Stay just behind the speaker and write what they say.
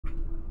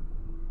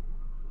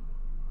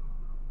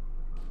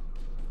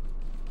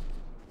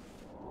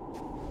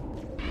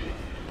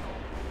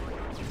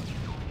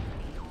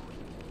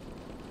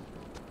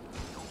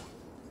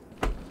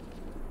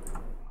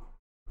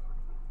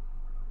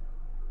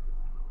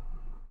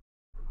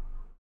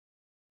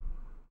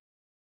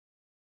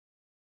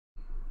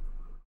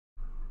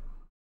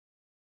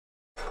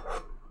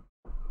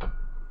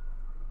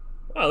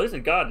Well, at least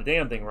it got the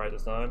damn thing right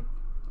this time.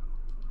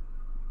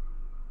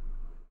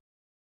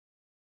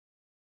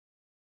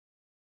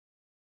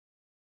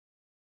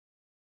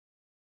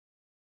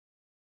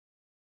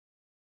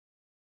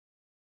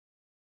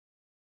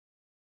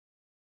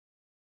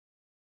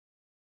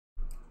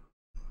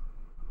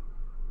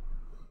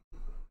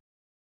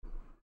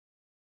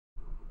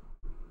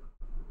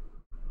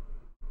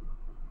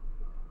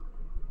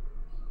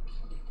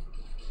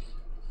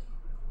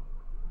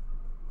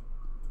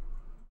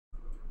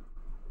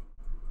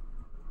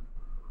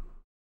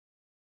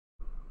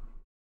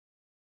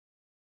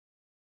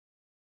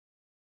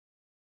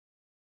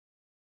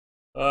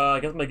 I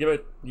guess I'm gonna give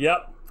it.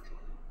 Yep,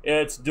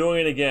 it's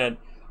doing it again.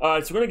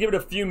 Alright, so we're gonna give it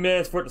a few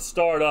minutes for it to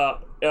start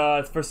up.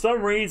 For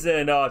some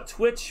reason,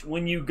 Twitch,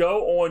 when you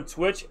go on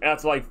Twitch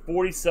after like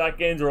 40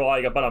 seconds or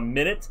like about a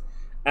minute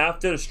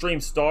after the stream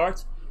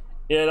starts,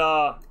 it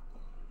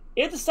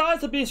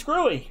decides to be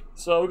screwy.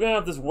 So we're gonna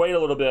have to just wait a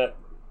little bit.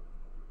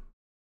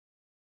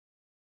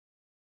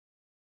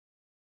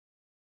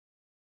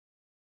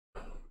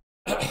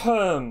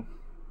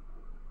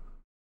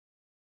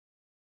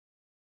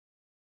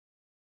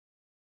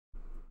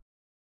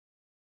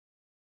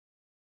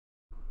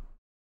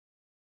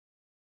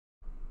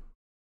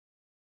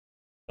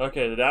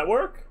 Okay, did that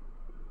work?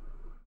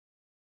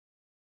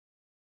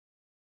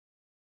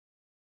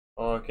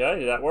 Okay,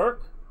 did that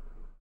work?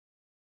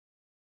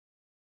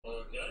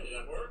 Okay, did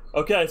that work?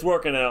 Okay, it's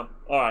working now.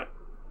 Alright.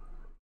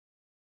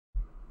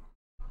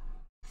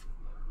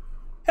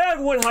 Hey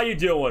everyone, how you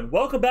doing?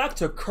 Welcome back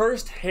to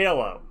Cursed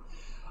Halo.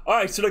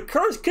 Alright, so the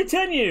curse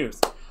continues.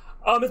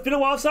 It's been a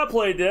while since I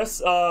played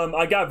this.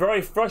 I got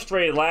very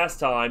frustrated last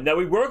time. Now,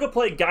 we were going to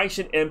play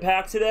Genshin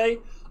Impact today.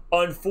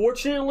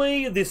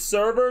 Unfortunately, the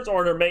servers are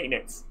under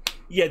maintenance.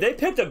 Yeah, they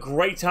picked a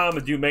great time to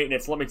do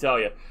maintenance, let me tell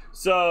you.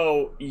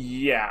 So,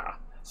 yeah.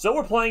 So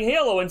we're playing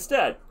Halo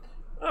instead.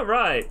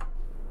 Alright.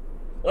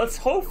 Let's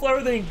hope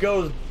everything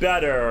goes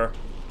better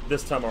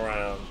this time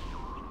around.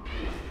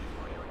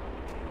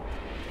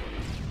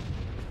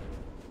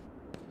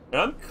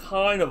 And I'm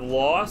kind of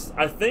lost.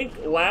 I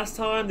think last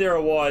time there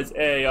was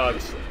a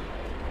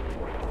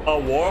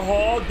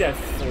Warhog that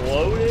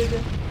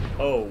floated.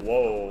 Oh,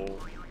 whoa.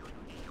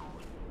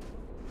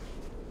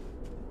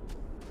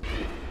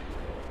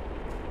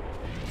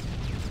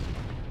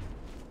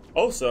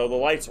 Also, the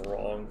lights are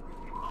wrong.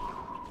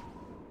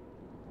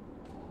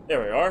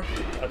 There we are.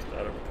 That's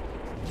better.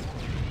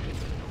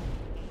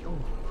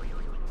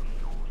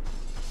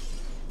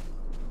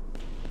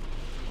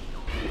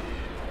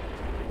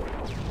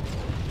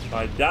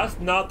 Alright, that's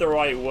not the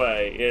right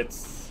way.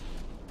 It's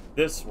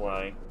this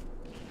way.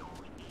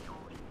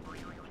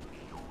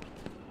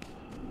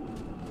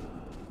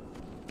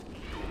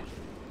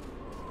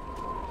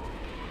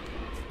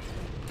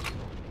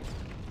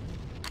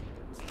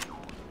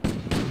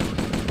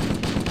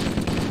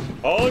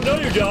 Oh, no,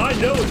 you don't. I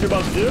know what you're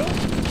about to do.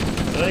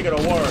 It ain't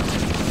gonna work.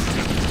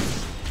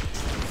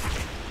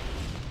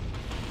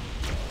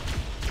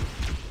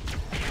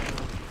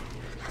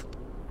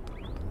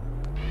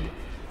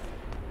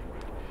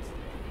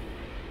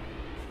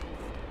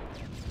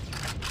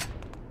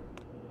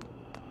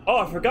 Oh,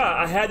 I forgot.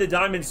 I had the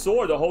diamond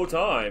sword the whole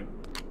time.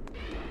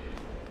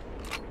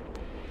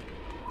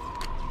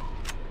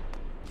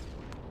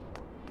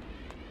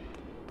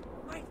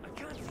 Wait, I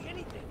can't see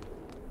anything.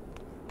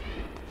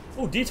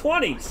 Oh,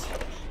 D20s.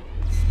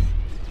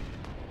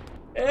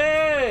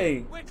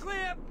 Hey! We're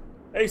clear.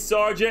 Hey,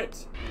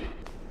 Sergeant.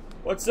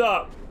 What's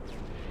up?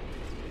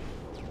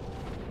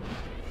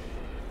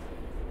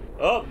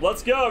 Oh,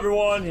 let's go,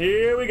 everyone.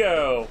 Here we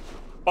go.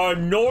 A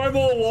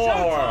normal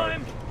warhog.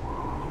 Showtime.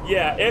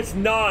 Yeah, it's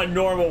not a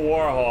normal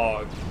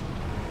warhog.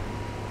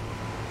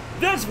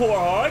 This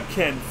warhog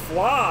can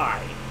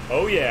fly.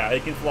 Oh yeah,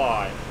 it can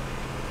fly.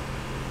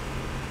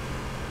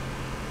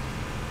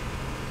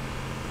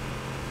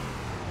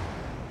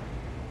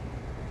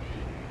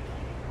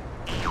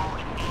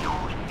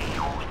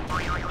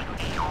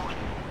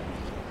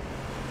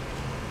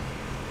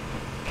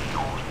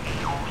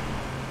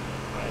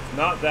 It's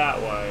not that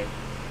way.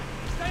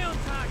 Stay on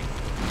target.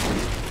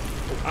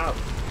 Oh, ow.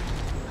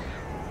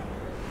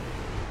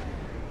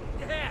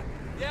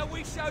 Yeah,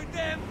 we showed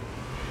them.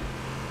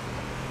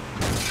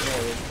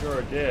 Yeah, we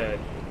sure did.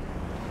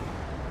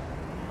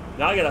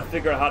 Now I gotta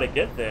figure out how to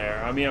get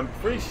there. I mean, I'm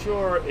pretty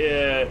sure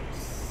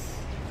it's...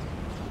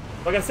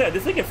 Like I said,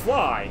 this thing can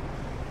fly.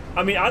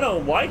 I mean, I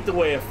don't like the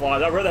way it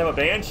flies. I'd rather have a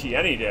Banshee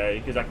any day,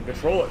 because I can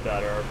control it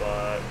better,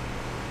 but...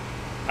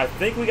 I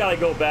think we gotta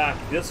go back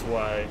this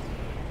way.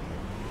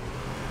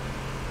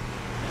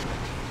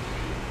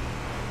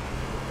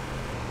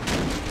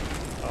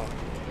 Oh,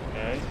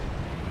 okay.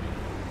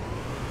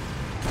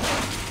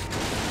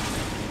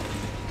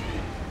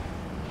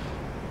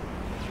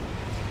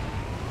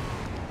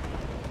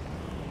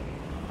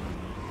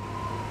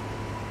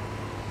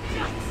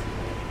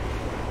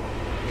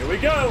 Here we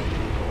go!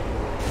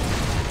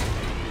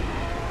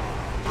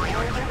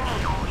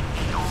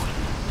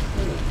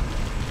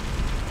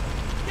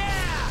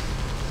 Yeah.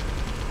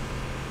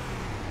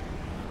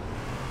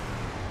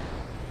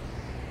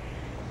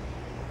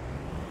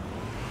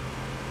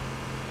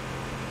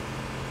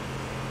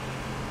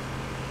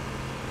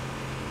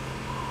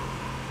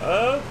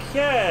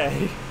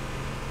 Okay.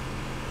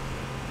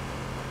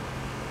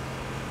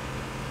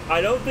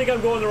 I don't think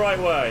I'm going the right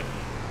way.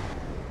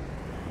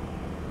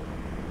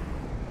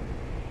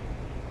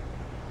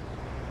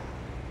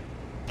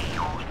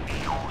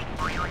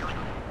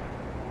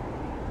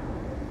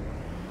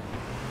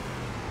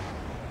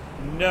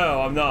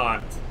 No, I'm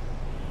not.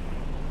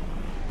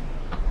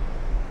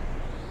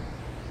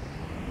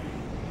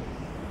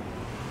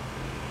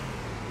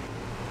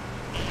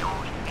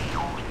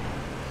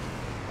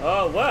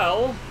 Oh,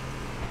 well.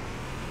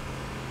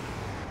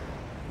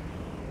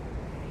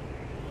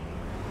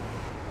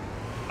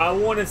 I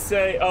want to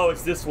say, oh,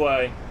 it's this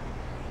way.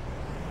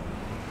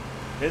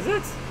 Is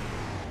it?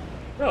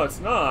 No, it's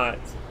not.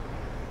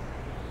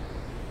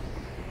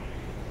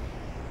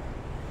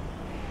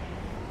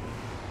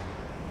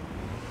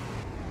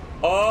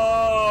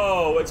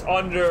 Oh, it's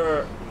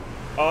under.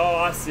 Oh,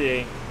 I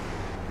see.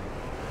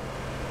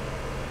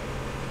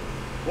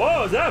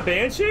 Whoa, is that a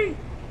Banshee?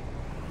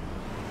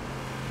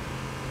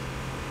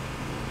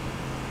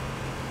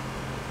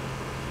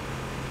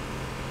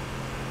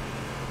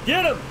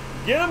 Get him!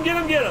 Get him, get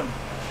him, get him!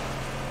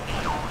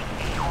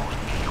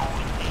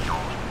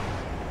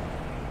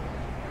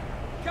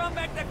 Come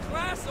back to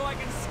class so I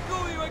can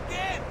school you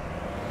again!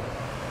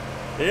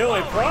 The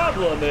only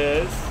problem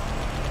is...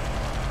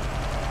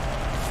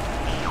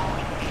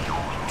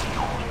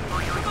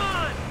 Come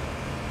on!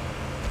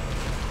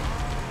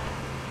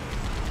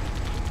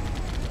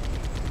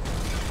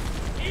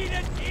 Eat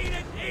it, eat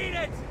it, eat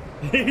it!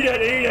 Eat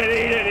it, eat it,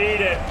 eat it,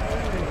 eat it!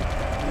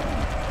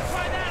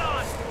 Try that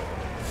on!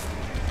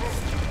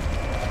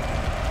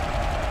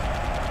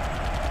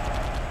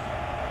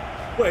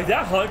 Wait, is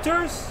that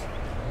hunters?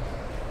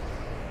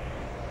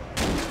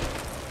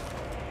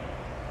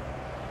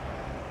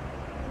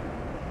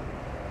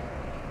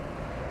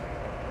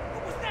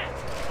 What was that?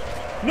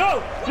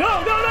 No!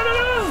 No, no, no, no,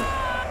 no!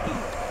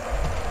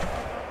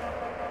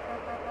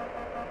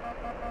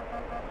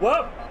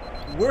 Well,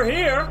 we're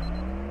here,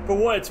 for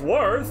what it's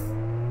worth.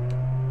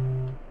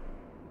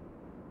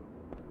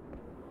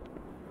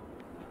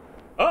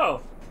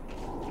 Oh.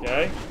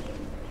 Okay.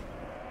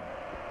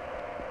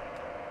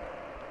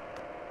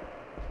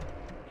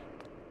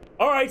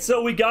 Alright,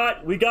 so we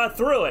got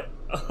through it.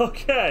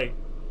 Okay.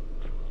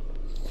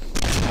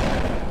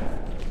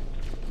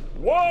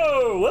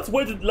 Whoa! Let's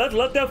wait.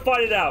 Let them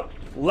fight it out.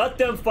 Let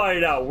them fight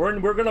it out.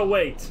 We're gonna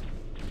wait.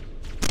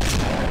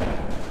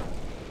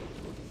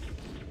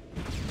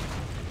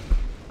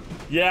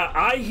 Yeah,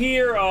 I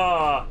hear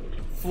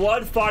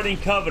Flood fighting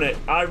Covenant.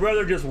 I'd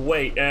rather just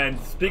wait. And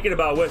speaking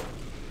about what,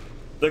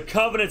 the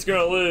Covenant's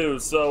gonna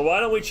lose. So why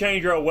don't we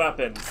change our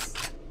weapons?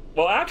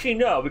 Well, actually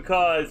no,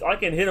 because I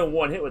can hit him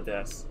one hit with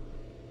this.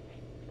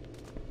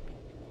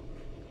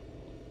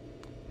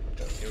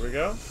 Here we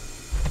go.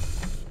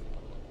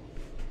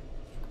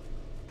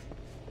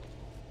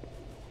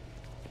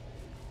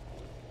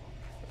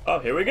 Oh,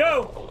 here we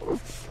go.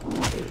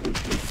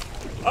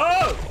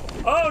 Oh!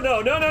 Oh,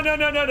 no, no, no, no,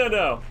 no, no, no,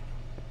 no.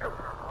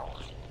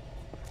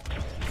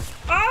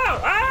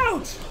 Ow!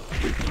 Ouch!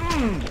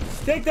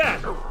 Take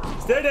that.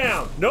 Stay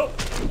down. Nope.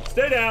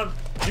 Stay down.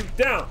 You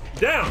down.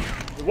 Down.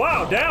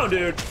 Wow, down,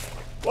 dude.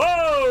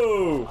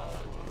 Whoa!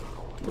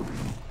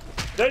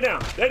 Stay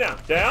down. Stay down.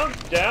 Down.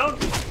 Down.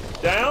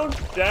 Down.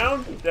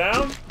 Down.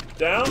 Down.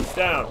 Down.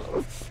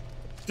 Down.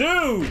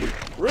 Dude!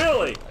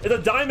 Really? It's a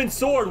diamond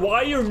sword.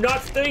 Why are you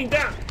not staying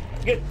down?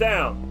 Get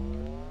down.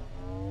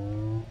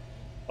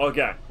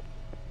 Okay.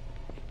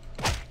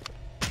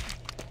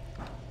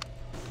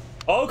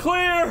 All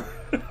clear!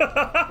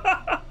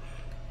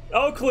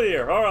 All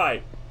clear.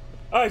 Alright.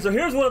 Alright, so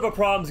here's what our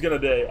problem's gonna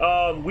be.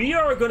 We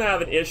are gonna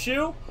have an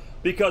issue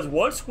because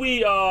once we,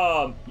 you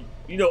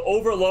know,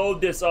 overload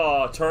this,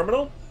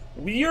 terminal,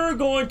 we are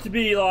going to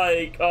be,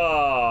 like,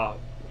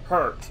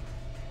 hurt.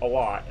 A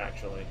lot,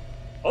 actually.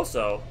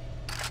 Also...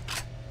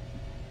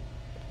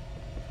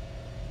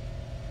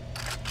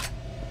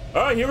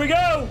 Alright, here we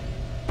go!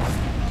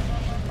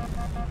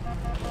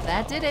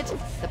 That did it.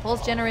 The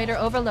pulse generator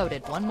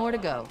overloaded. One more to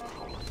go.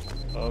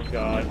 Oh,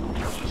 God.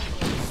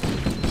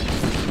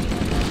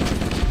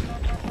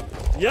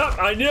 Yep,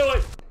 I knew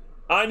it!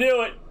 I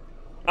knew it!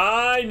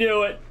 I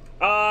knew it!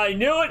 I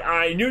knew it!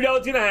 I knew that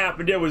was gonna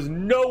happen. There was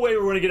no way we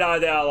were gonna get out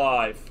of that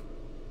alive.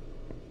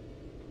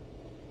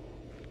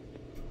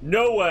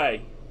 No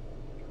way.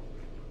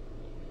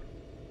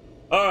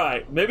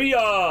 Alright, maybe,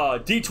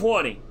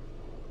 D20.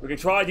 We can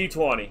try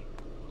D20.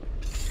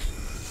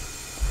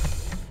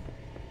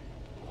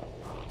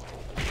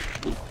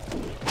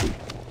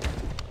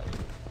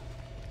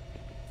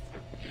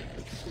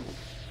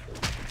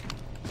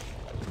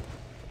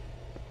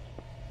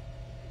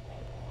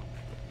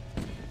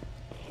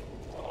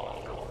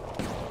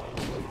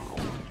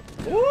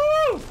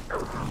 Woo!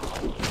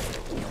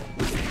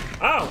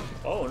 Ow!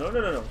 Oh, no,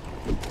 no, no, no.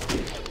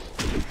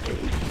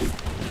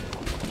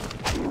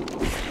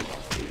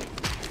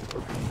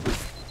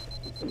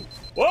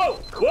 Whoa!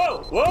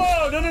 Whoa!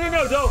 Whoa! No, no, no,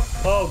 no, don't!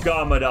 Oh,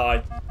 God, I'm gonna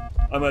die.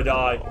 I'm gonna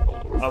die.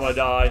 I'm gonna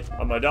die.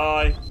 I'm gonna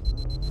die.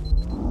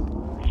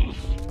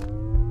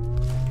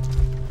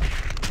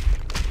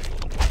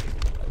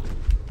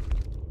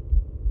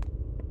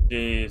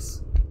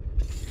 Jeez.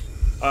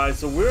 Alright,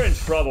 so we're in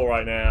trouble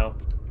right now.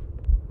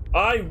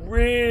 I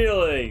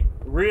really...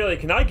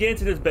 Can I get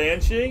into this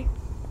Banshee?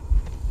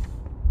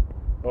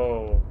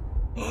 Oh.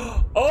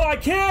 Oh, I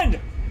can!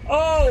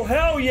 Oh,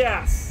 hell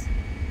yes!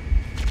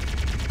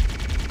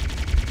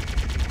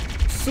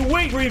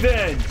 Sweet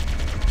revenge!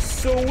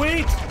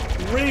 Sweet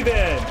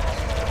revenge!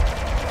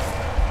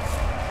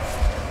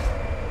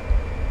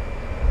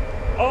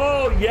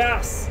 Oh,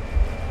 yes!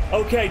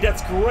 Okay,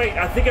 that's great.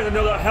 I think there's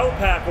another health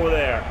pack over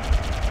there.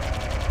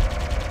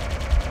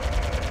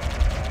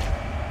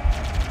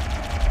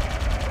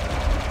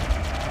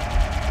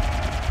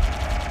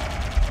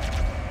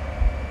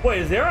 Wait,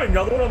 is there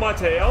another one on my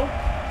tail?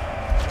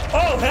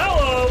 Oh,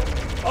 hello!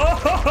 Oh,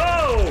 ho,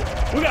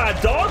 ho! We got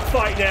a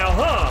dogfight now,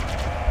 huh?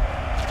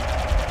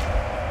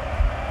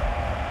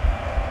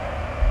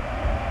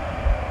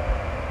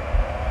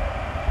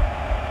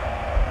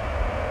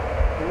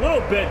 A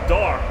little bit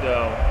dark,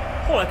 though.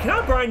 Hold on, can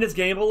I brighten this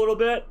game a little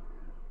bit?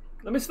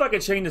 Let me see if I can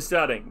change the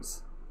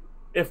settings.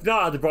 If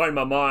not, I have to brighten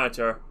my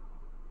monitor.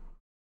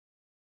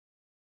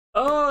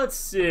 Oh, let's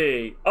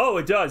see. Oh,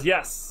 it does,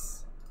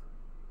 yes.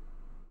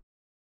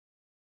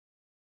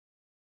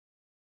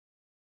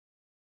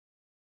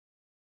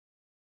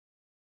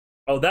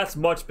 Oh, that's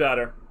much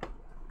better.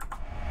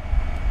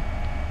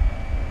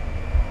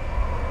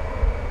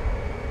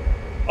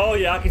 Oh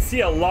yeah, I can see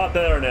a lot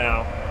better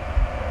now.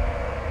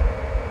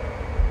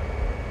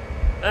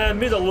 And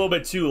maybe a little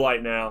bit too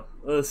light now.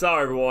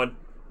 Sorry everyone.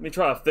 Let me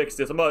try to fix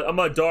this. I'm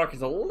gonna darken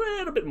this a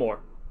little bit more.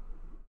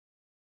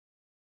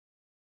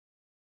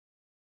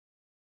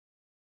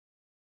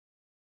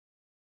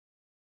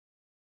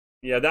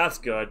 Yeah, that's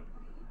good.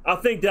 I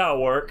think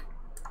that'll work.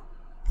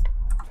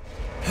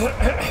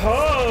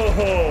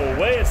 Oh,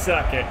 wait a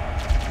second.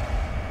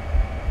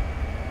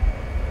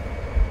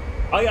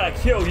 I gotta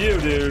kill you,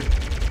 dude.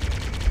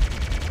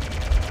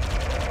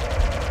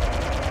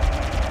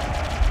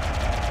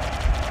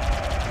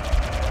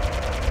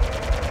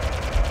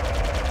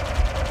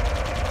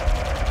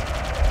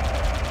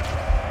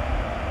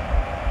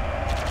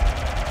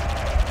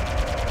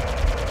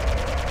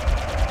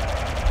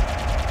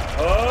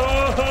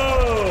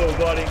 Oh,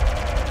 buddy.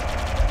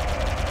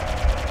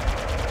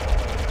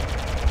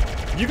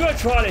 You gonna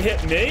try to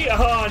hit me?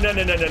 Oh, no.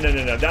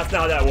 That's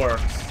not how that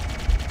works.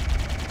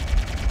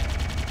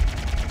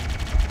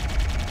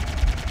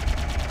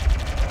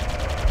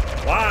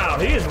 Wow,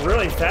 he is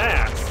really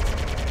fast.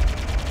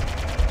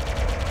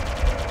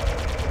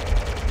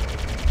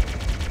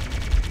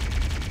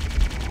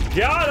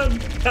 Got him!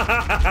 Ha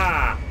ha ha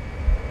ha!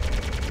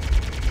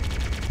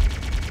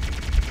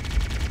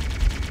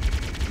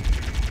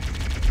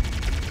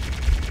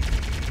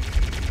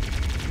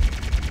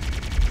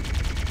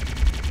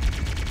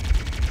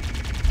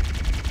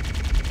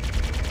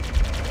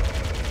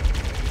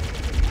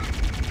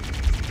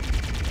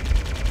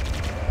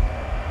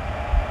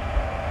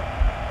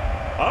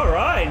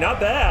 Alright, not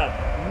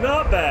bad.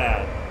 Not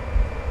bad.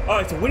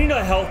 Alright, so we need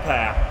a health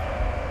pack.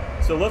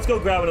 So let's go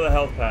grab another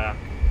health pack.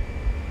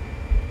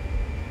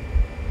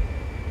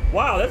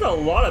 Wow, there's a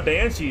lot of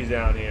Banshees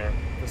down here.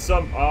 For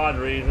some odd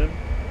reason.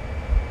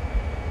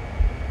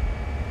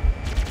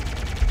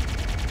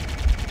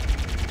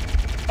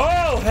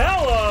 Oh,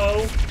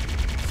 hello!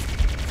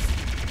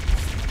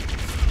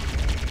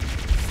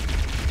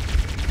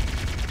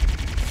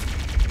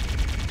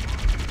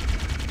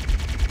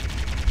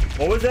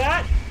 What was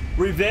that?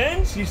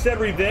 Revenge? You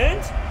said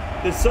revenge?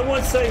 Did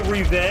someone say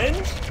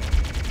revenge?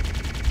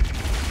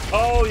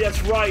 Oh,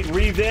 that's right,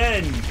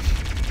 revenge.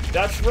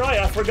 That's right,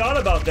 I forgot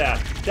about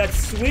that. That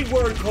sweet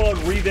word called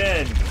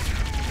revenge.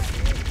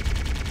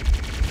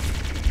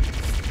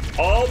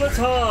 All the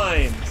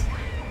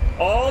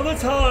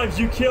times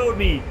you killed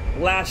me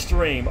last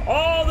stream.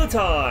 All the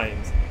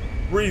times.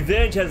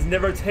 Revenge has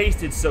never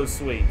tasted so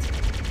sweet.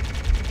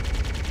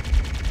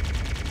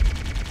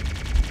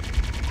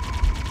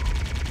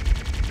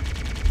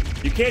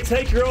 You can't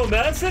take your own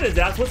medicine? Is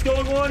that what's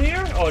going on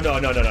here? Oh, no.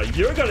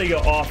 You're gonna go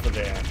off of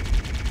there.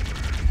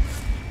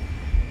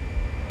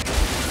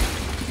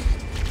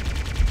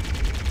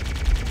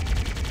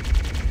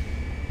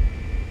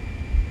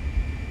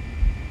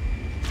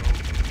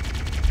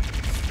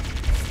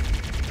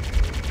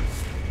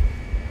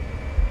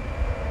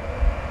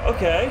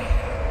 Okay.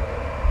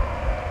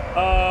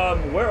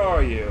 Where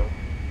are you?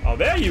 Oh,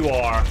 there you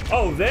are.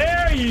 Oh,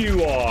 there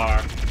you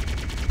are.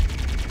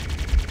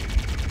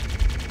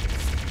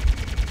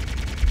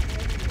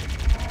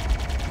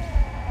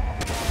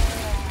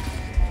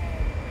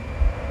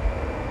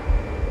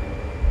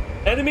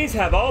 Enemies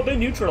have all been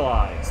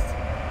neutralized.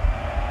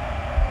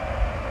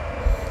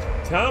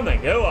 Time to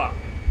go up.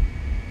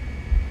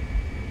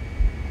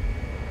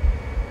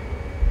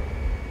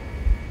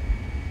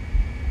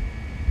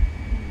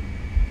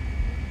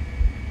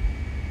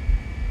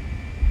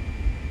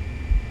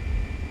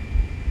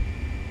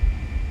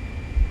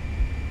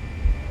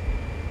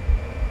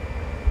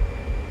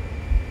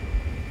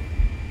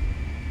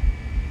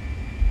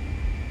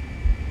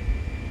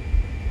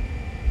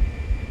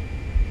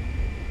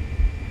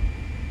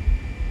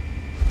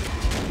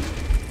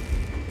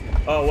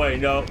 Oh, wait,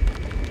 no.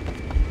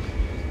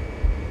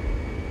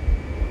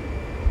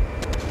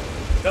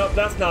 Nope,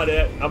 that's not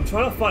it. I'm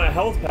trying to find a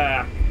health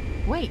pack.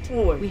 Wait,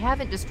 Boy. we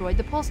haven't destroyed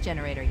the pulse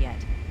generator yet.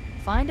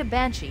 Find a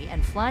Banshee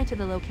and fly to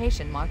the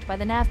location marked by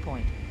the nav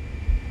point.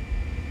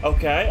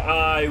 Okay,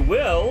 I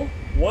will.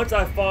 Once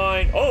I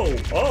find... Oh,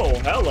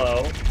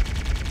 hello.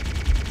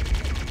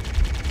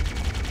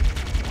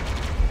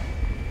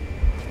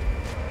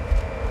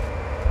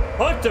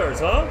 Hunters,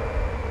 huh?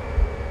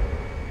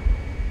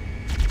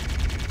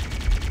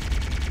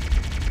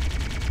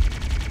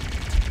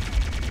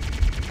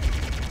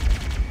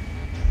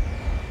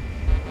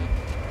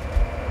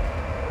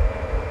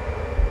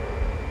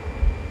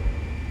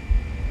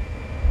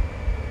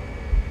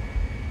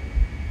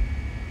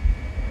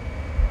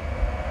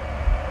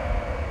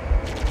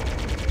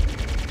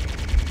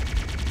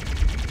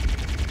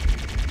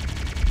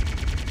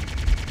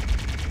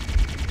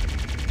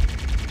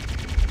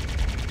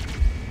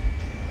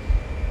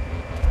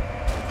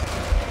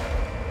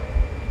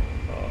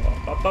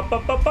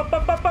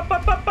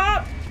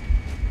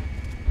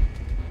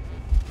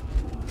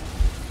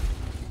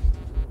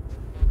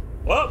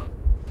 Whoa.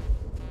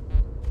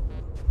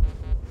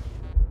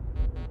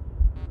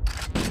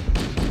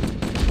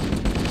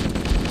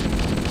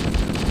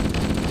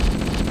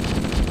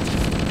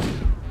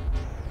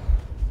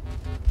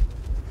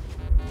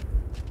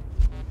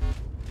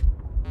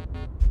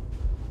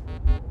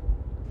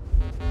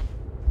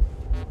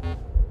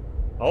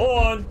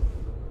 Hold on.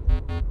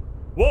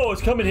 Whoa,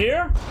 it's coming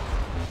here?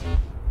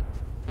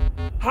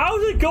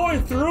 How's it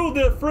going through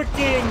the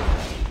freaking...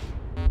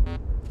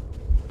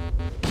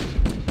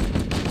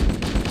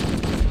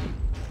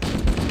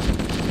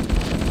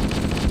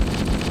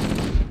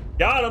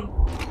 Got him.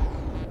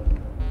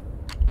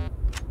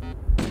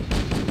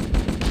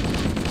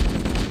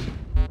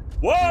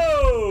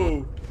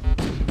 Whoa!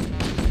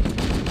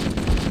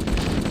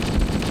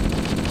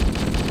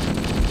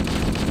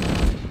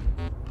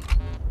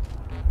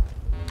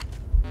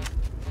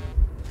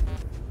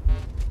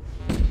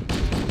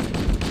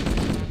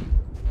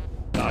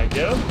 I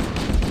get him.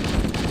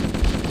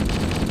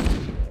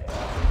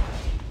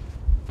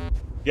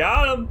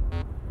 Got him.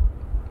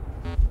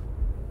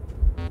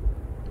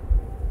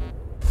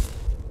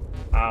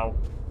 Ow.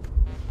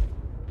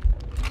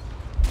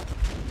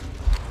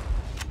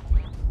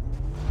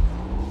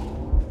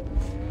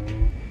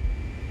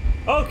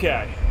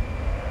 Okay.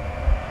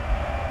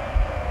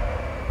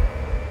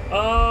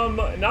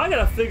 Now I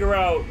gotta figure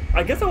out...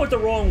 I guess I went the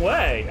wrong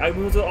way. I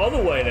moved the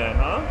other way then,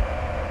 huh?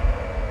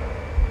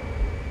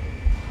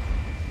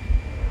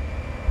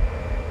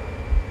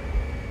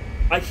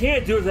 I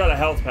can't do it without a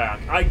health pack.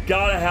 I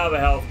gotta have a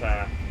health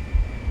pack.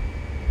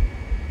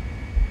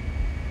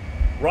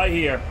 Right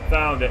here.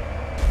 Found it.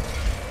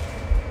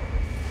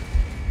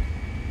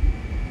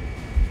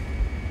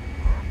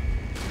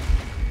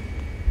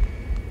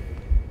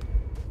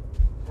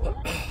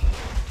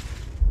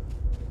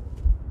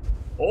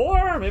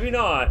 Or maybe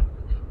not.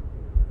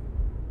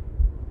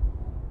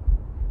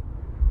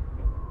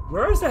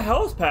 Where's the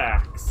health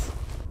packs?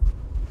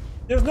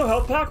 There's no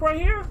health pack right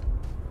here?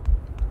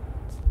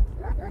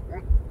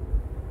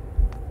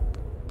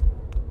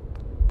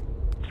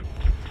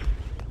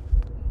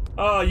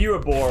 Oh, you were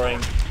boring.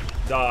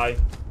 Die.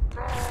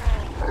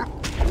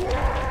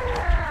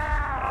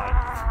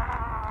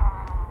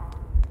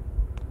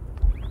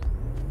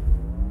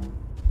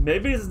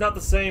 Maybe this is not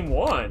the same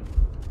one.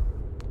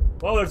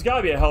 Well, there's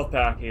gotta be a health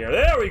pack here.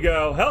 There we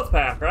go. Health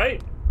pack, right?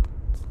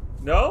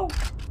 No?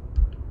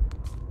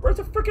 Where's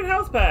the freaking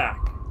health pack?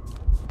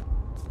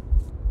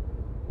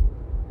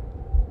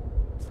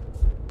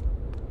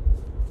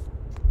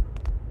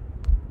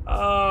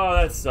 Oh,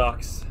 that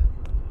sucks.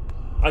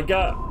 I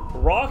got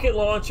rocket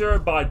launcher,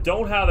 but I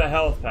don't have a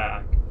health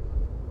pack.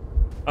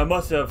 I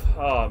must have...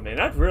 Oh, man,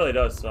 that really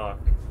does suck.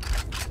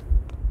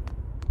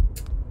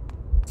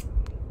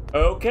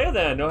 Okay,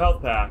 then. No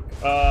health pack.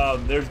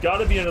 There's got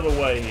to be another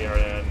way here,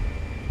 then.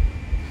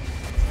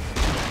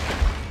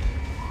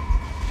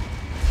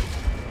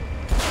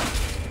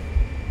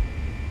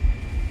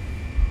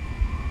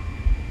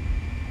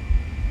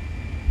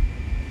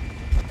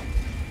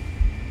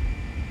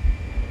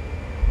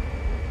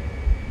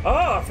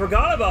 Oh, I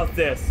forgot about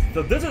this.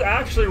 So this is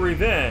actually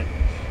revenge.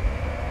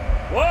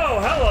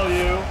 Whoa, hello,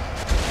 you.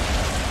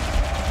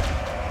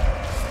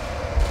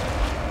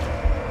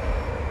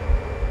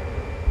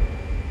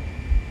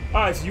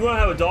 Alright, so you want to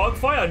have a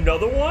dogfight?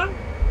 Another one?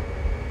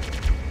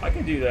 I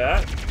can do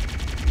that.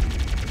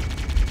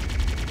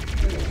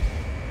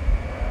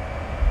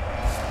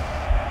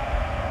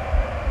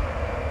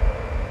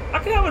 I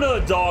can have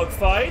another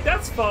dogfight.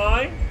 That's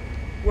fine.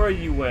 Where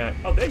you went?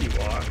 Oh, there you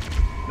are.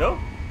 No?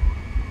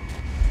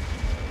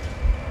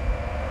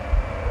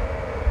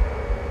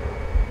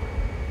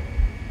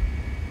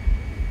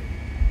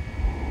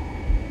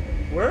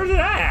 Where's it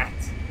at?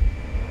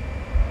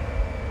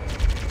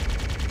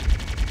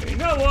 You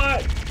know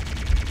what?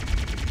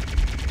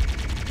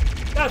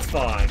 That's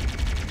fine.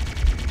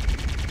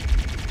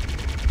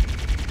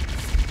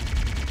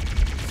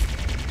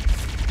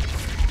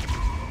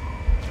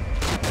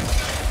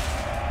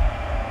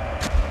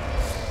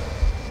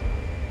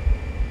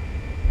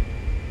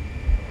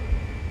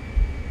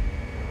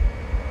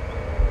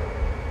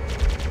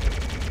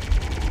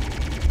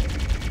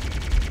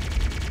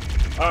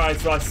 Alright,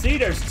 so I see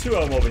there's 2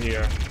 of them over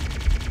here.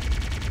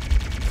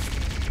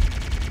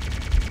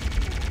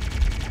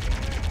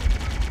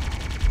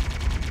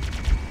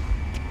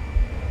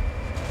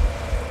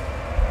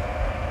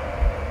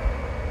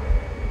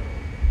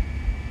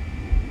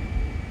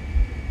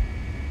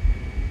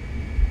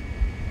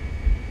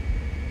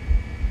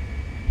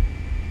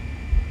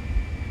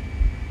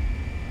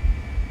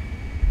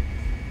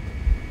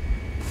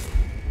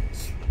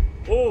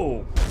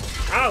 Oh,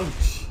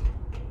 ouch.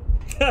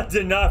 That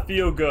did not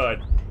feel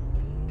good.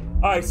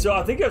 Alright, so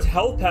I think there's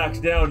health packs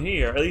down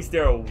here. At least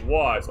there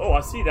was. Oh,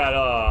 I see that,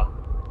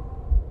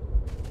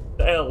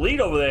 the elite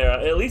over there.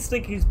 At least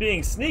think he's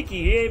being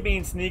sneaky. He ain't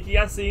being sneaky.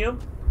 I see him.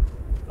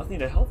 I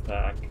need a health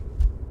pack.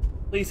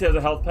 At least he has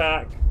a health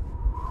pack.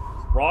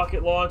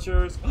 Rocket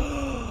launchers.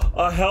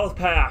 A health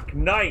pack.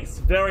 Nice.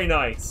 Very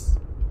nice.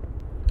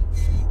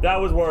 That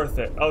was worth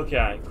it.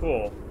 Okay,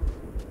 cool.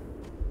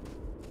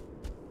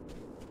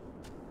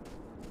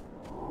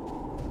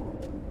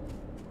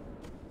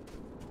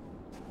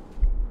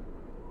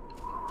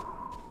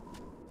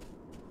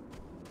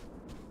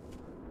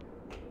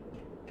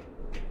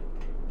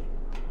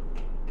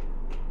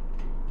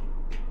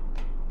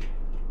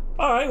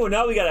 Alright, well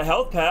now we got a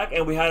health pack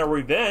and we had a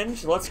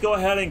revenge. Let's go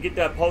ahead and get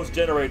that pulse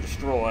generator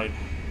destroyed.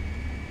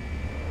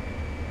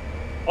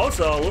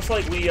 Also, looks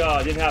like we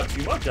didn't have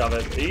too much of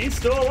it. He's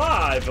still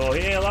alive, or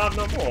he ain't alive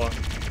no more.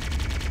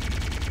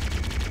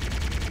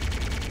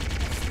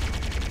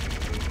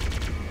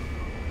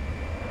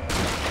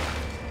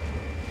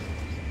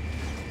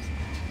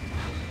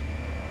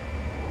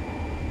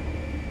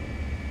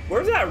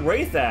 Where's that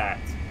Wraith at?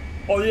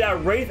 Oh, did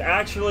that Wraith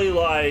actually,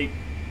 like,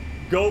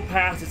 go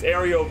past this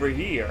area over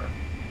here?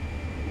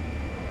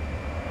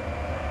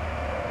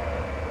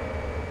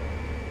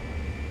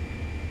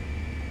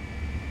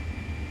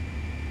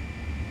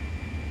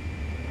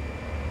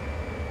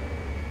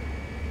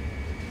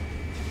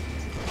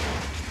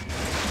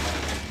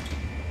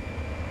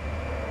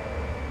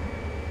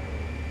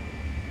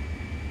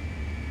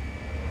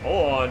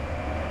 Hold on.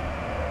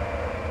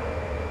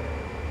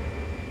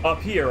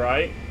 Up here,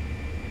 right?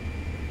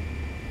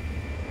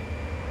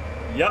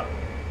 Yep.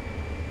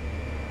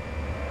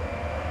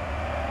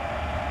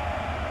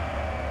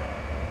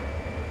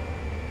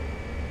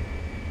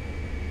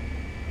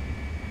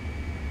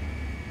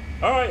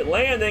 Alright,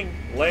 landing.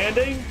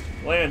 Landing?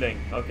 Landing.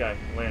 Okay,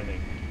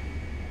 landing.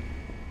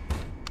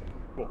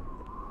 Cool.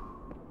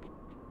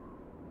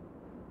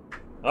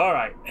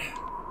 Alright.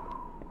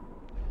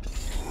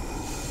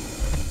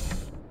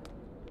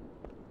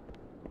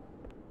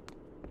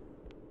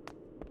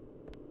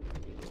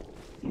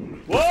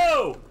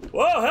 Whoa!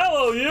 Whoa,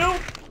 hello you!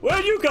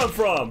 Where'd you come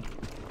from?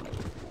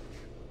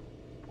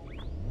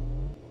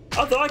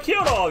 I thought I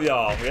killed all of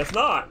y'all. Guess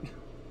not.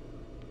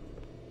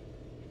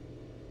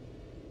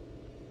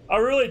 I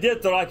really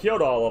did thought I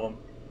killed all of them.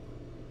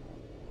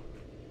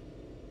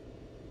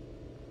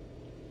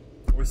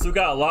 We still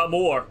got a lot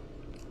more.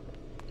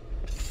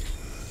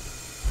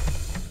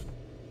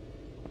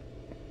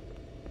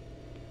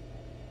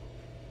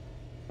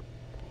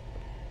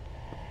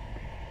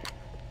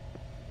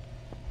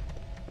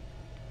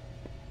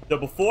 So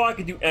before I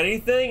could do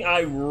anything, I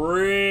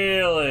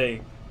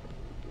really...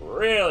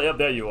 Yep,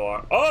 there you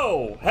are.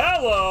 Oh,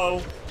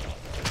 hello!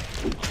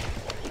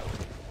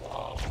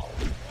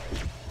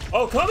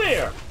 Oh, come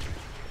here!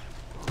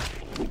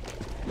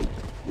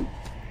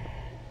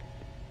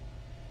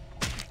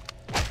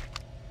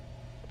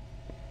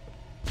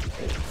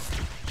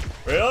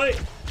 Really?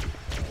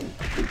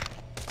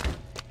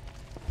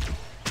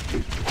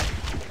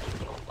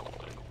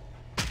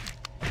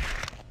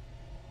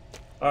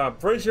 I'm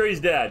pretty sure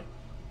he's dead.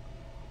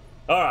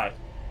 Alright.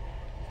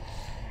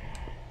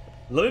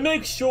 Let me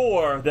make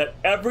sure that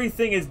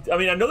everything is... I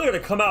mean, I know they're going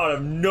to come out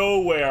of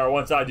nowhere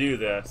once I do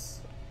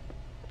this.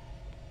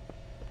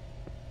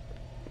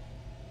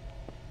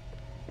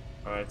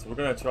 Alright, so we're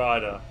going to try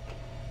to...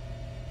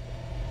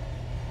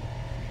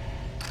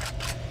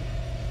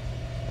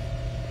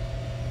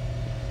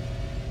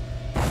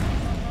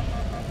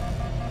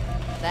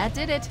 That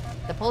did it.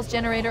 The pulse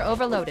generator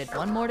overloaded.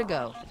 One more to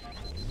go.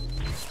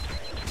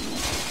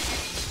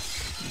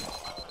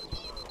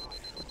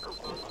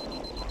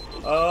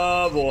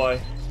 Oh boy.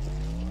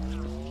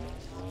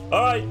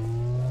 Alright,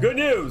 good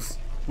news.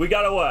 We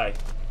got away.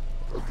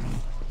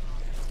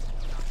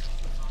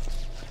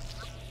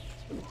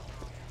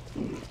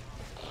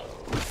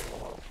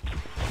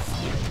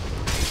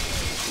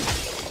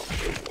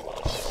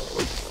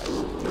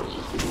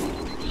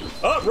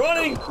 Oh,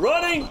 running.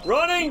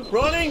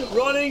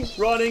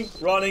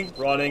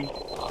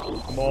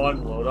 Come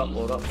on, load up,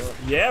 load up.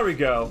 Yeah, there we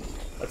go.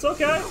 That's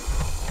okay.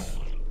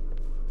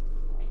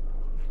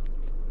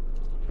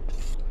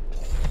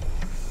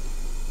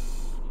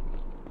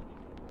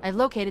 I've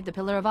located the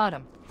Pillar of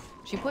Autumn.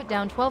 She put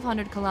down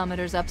 1,200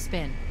 kilometers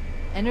upspin.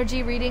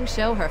 Energy readings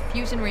show her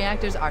fusion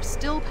reactors are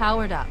still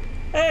powered up.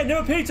 Hey,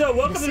 New Pizza,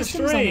 welcome to the systems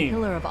on the stream.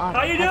 Pillar of Autumn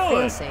How you have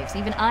doing? fail-safes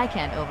even I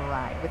can't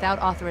override without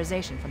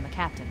authorization from the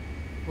captain.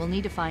 We'll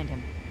need to find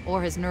him,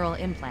 or his neural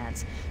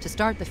implants, to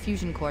start the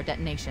fusion core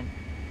detonation.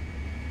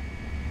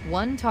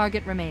 One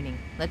target remaining.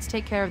 Let's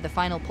take care of the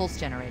final pulse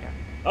generator.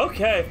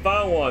 Okay,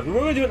 found one. We were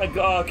going to do it.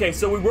 Okay,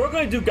 so we were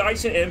going to do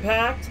Geisha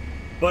Impact,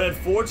 but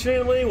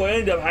unfortunately, what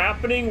ended up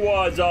happening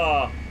was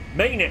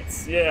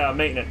maintenance. Yeah,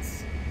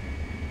 maintenance.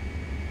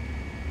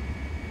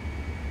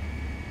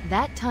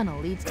 That tunnel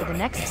leads to the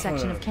next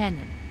section of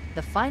canyon.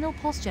 The final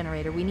pulse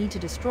generator we need to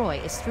destroy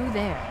is through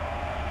there.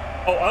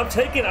 Oh, I'm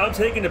taking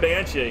the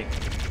Banshee.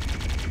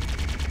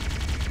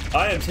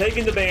 I am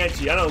taking the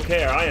Banshee. I don't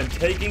care. I am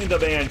taking the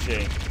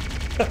Banshee.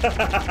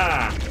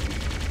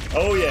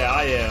 Oh yeah,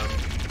 I am.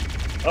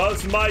 Oh,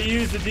 somebody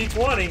used the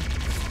D20.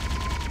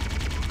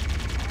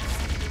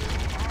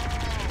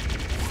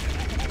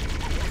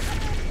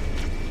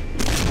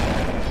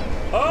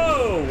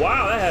 Oh,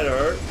 wow, that had to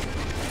hurt.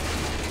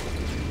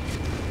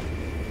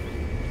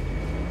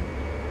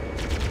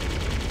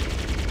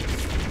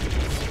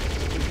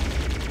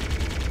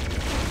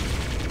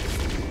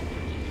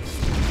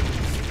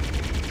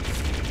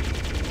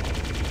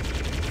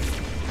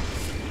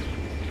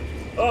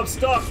 Oh, I'm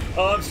stuck.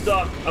 Oh, I'm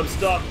stuck. I'm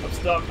stuck. I'm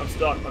stuck. I'm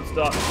stuck. I'm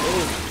stuck.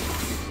 Ooh.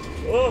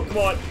 Oh, come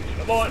on.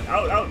 Come on.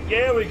 Out, out.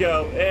 There we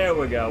go. There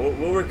we go.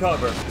 We'll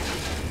recover.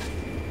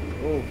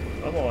 Oh,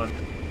 come on.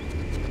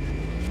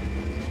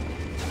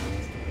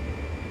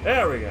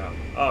 There we go.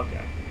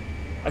 Okay.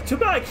 Too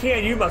bad I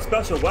can't use my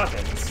special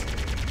weapons.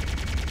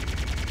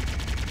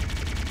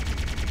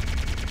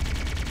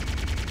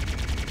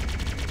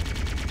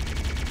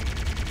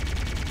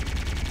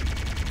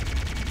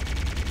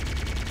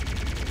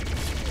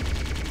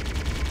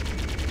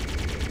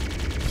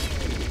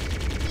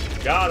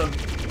 Got him.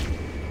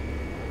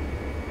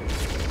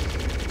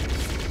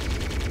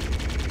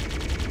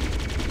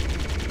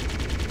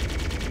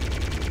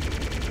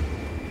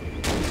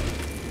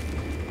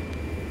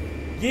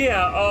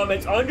 Yeah,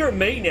 it's under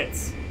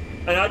maintenance.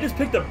 And I just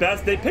picked the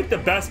best, they picked the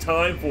best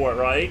time for it,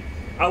 right?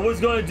 I was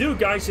gonna do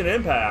Geisha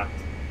Impact.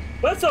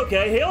 But it's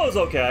okay, Halo's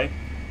okay.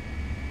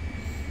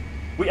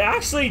 We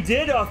actually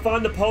did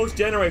find the post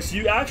generator, so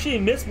you actually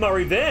missed my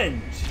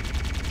revenge.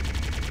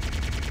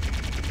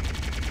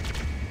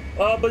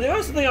 But there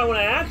is something I want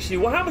to ask you.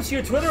 What happened to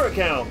your Twitter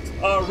account?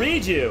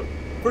 Read you.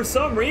 For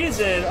some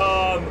reason,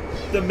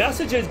 the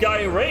messages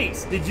got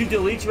erased. Did you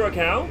delete your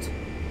account?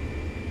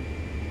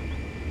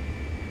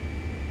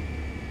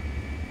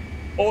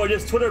 Or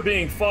just Twitter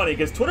being funny?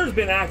 Because Twitter's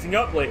been acting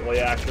up lately,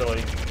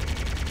 actually.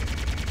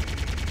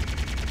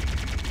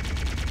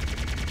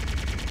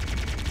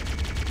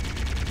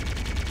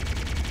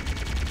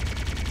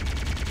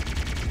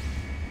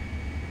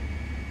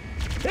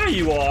 There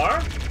you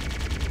are.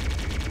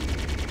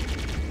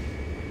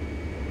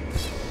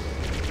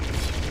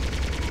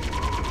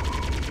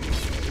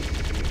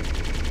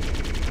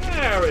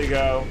 There we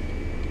go.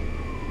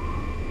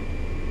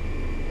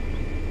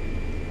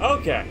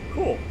 Okay,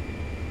 cool.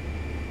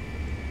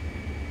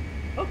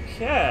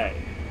 Okay.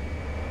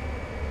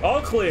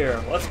 All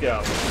clear. Let's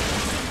go.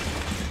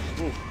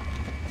 Ooh.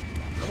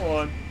 Come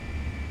on.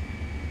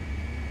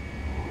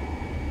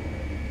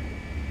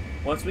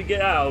 Once we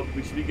get out,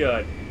 we should be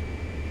good.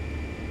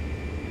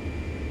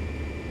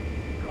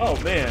 Oh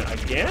man,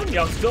 again?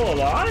 Y'all still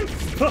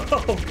alive?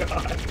 Oh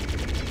god.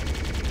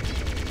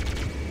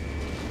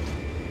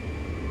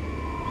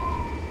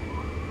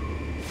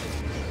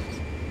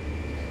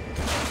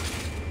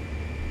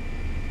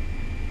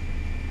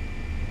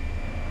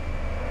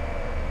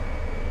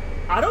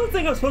 I don't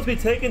think I'm supposed to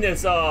be taking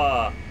this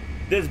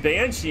this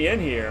Banshee in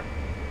here.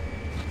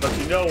 But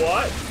you know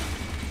what?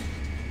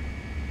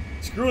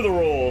 Screw the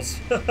rules.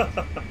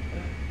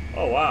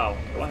 Oh wow,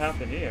 what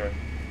happened here?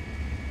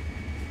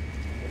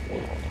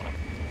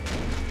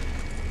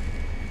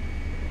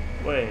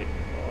 Wait,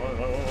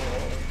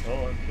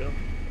 hold on, chill.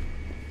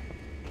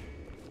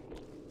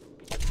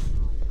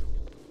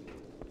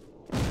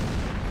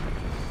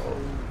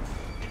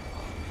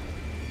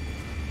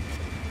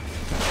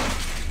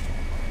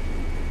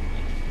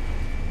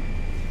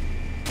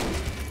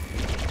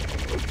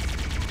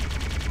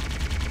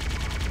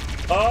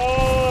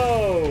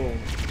 Oh!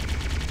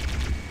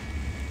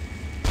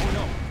 Oh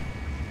no.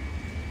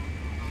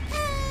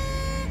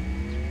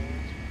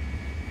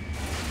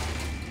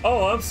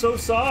 Oh, I'm so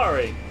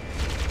sorry.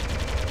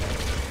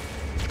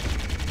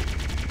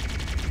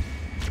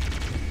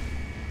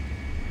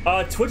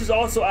 Twitch is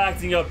also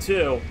acting up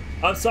too.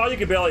 I'm sorry you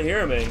can barely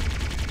hear me.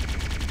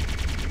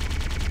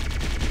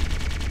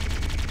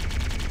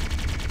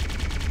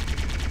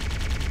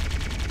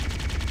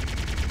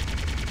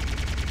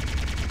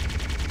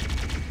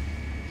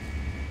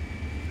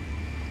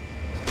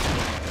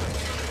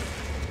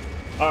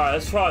 Alright,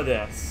 let's try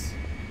this.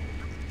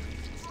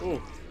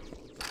 Ooh.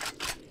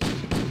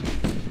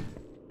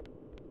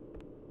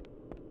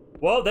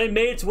 Well, they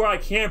made it to where I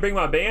can't bring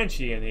my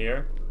Banshee in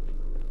here.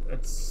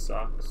 That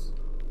sucks.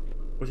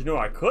 But you know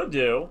what I could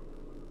do?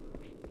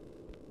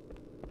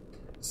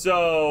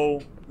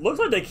 So, looks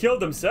like they killed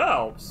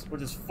themselves,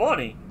 which is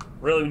funny,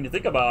 really, when you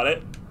think about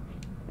it.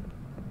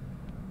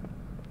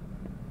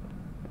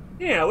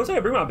 Yeah, I wish I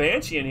could bring my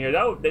Banshee in here.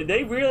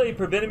 They really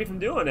prevented me from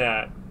doing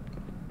that.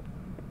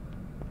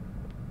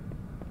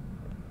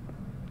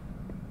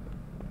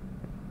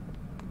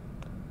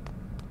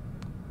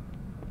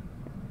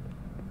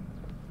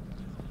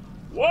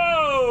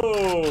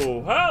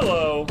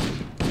 hello.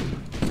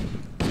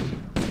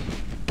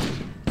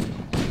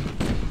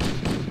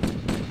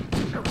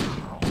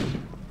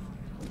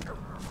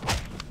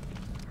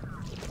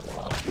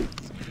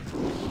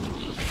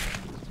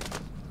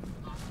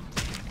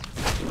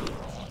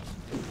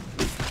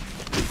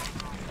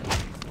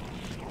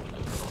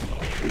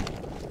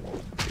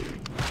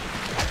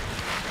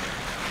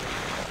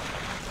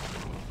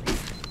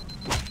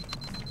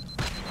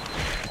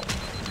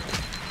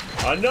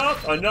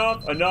 Enough,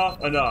 enough,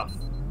 enough, enough.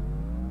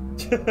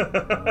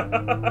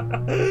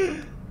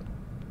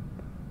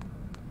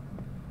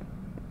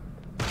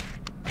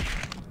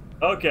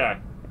 Okay.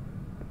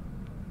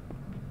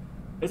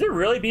 Is it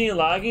really being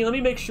laggy? Let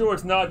me make sure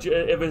it's not,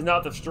 if it's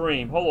not the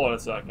stream. Hold on a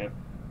second.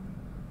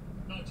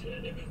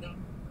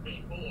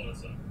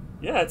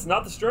 Yeah, it's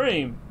not the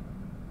stream.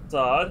 It's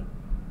odd.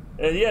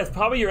 And yeah, it's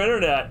probably your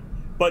internet.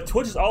 But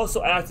Twitch is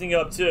also acting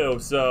up too,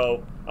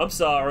 so I'm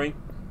sorry.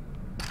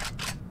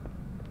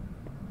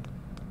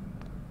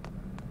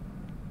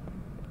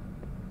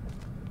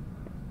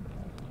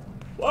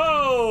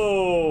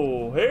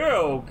 Whoa!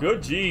 Hero,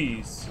 good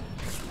G's.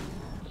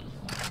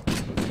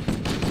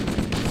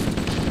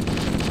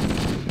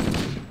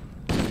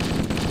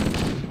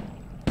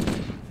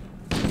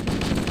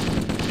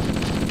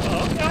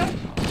 Oh, okay.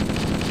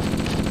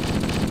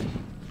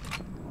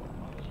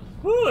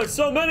 Woo, there's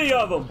so many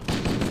of them.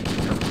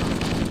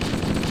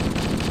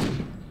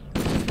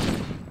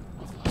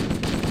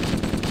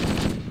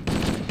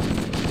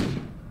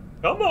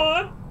 Come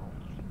on.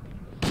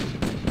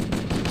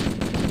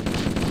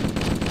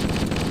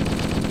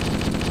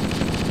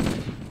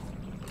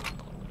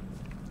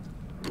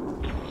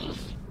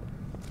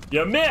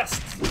 You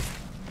missed!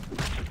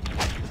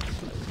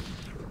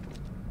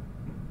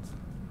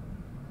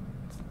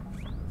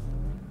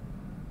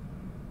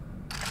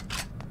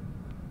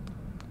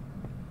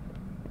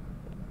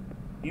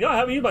 You know, I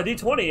haven't used my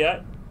D20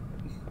 yet.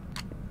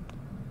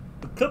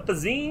 The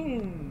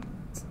Clipazine.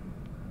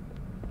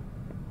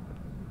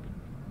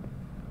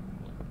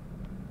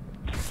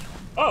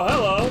 Oh,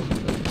 hello.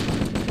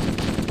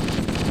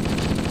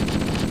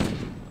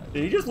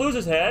 Did he just lose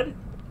his head?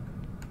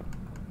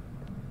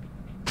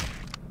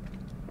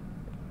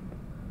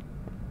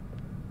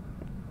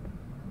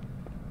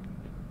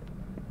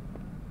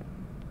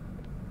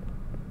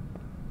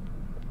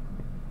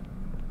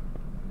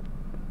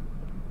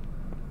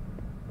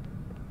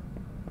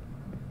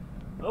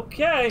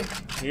 Okay,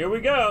 here we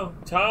go.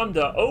 Time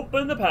to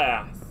open the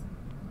path.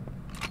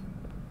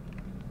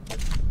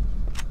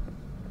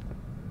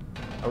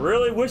 I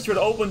really wish it would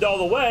have opened all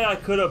the way. I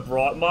could have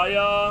brought my,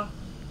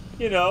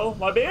 you know,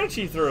 my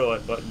Banshee through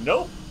it, but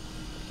nope.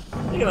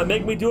 You're gonna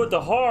make me do it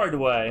the hard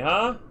way,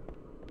 huh?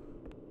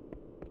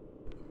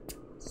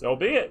 So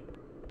be it.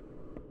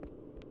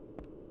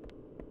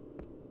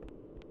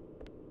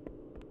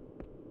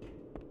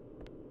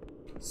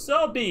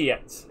 So be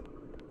it.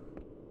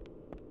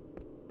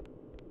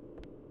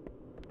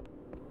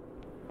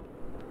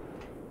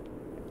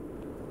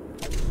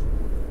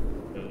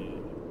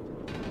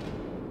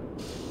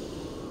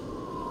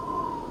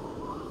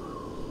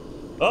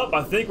 Oh,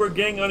 I think we're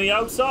getting on the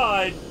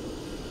outside.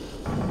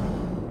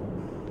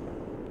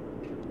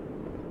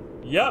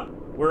 Yep,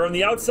 we're on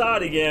the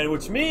outside again,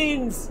 which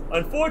means,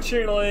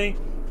 unfortunately,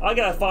 I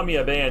gotta find me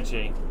a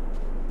Banshee.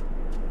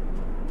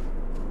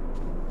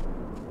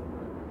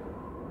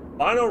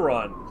 Final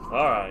run.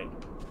 Alright.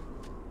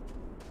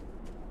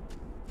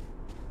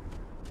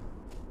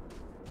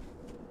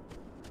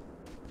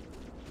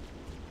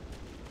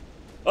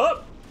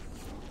 Oh!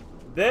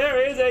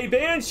 There is a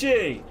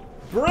Banshee!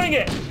 Bring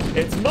it!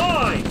 It's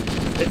mine!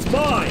 It's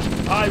mine!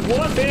 I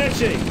want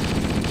Banshee!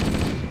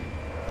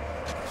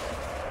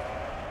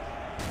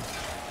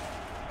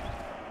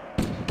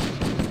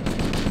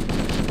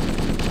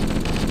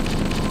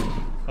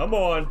 Come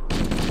on.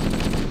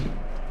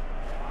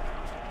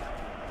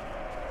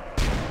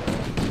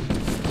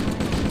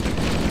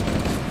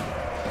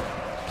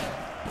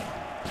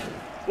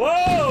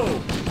 Whoa!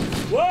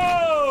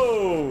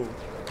 Whoa!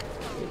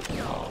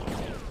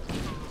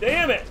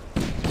 Damn it!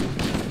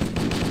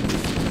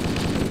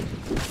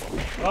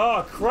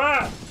 Oh,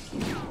 crap!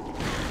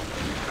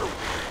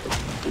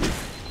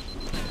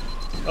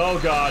 Oh,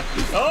 God.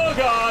 Oh,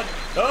 God!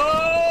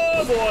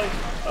 Oh, boy!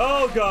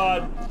 Oh,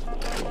 God!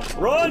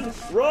 Run!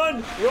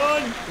 Run!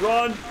 Run!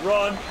 Run!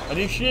 Run! I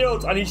need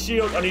shields! I need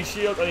shields! I need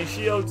shields! I need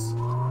shields!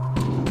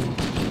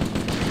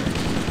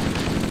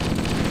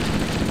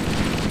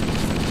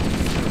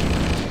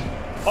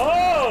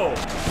 Oh!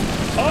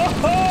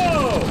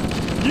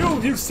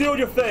 Oh! You sealed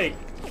your fate!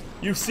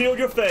 You sealed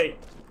your fate!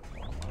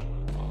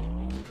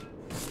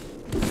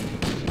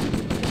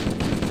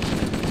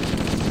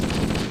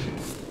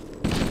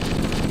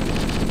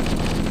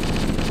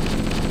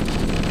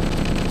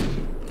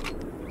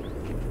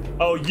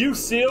 Oh, you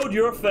sealed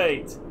your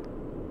fate.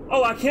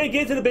 Oh, I can't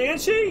get to the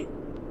Banshee?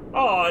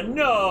 Oh,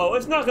 no.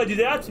 It's not going to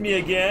do that to me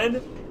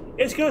again.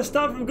 It's going to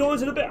stop from going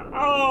to the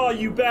Oh,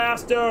 you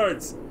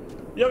bastards.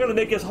 You're going to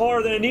make this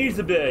harder than it needs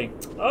to be.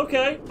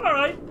 Okay. All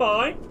right.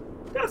 Fine.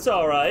 That's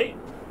all right.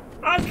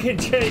 I can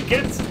take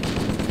it.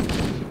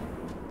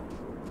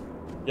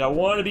 Y'all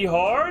want to be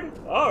hard?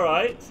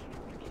 Alright.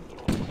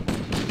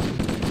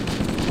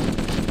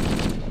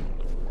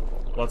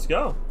 Let's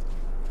go.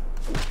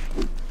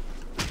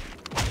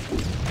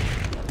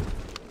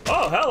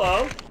 Oh,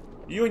 hello.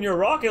 You and your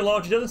rocket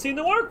launcher doesn't seem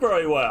to work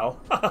very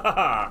well.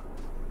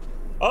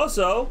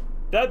 Also,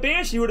 that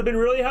Banshee would have been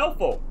really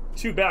helpful.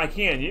 Too bad I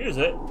can't use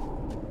it.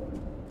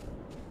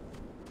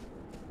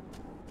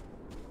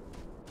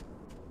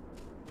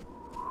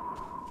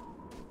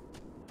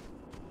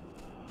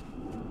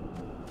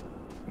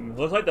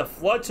 Looks like the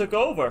flood took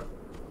over.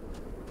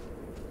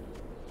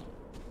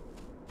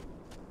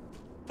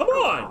 Come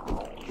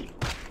on!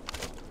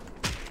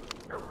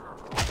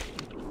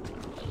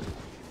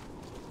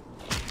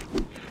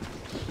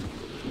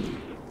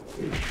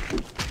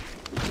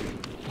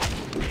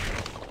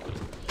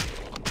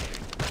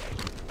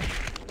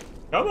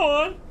 Come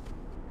on!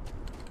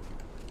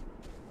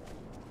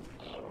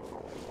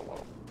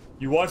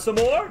 You want some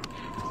more?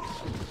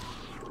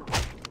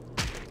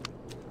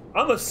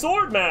 I'm a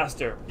sword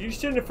master. You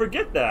shouldn't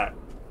forget that.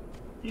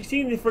 You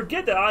seem to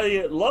forget that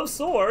I love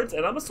swords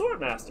and I'm a sword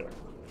master.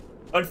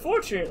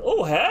 Unfortunately,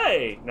 oh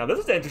hey, now this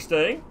is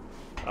interesting.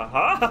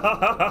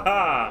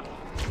 Aha!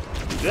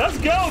 Let's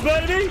go,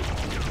 baby.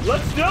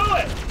 Let's do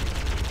it.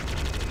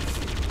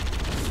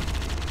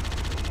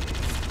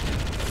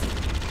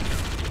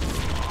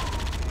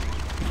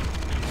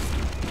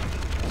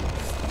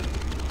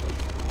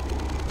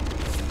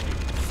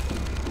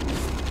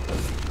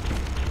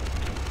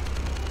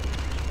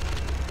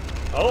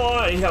 Hold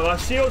on, yeah, my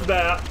shield's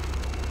back.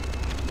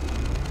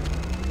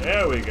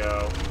 There we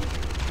go.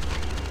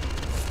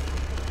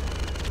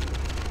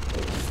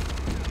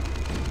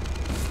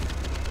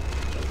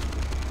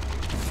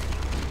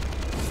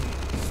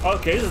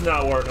 Okay, this is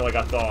not working like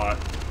I thought.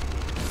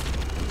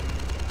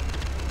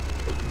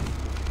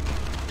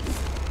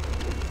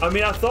 I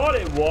mean, I thought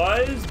it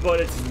was, but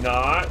it's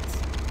not.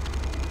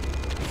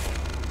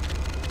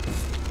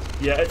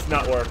 Yeah, it's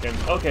not working.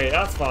 Okay,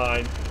 that's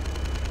fine.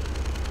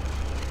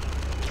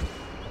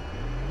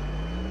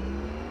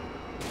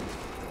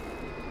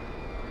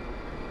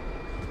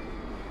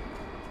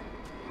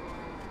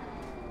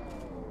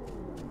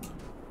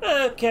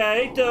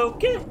 Okay,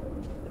 dokie.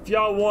 If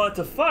y'all want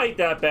to fight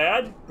that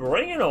bad,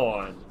 bring it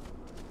on.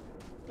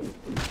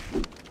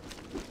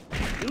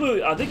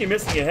 I think you're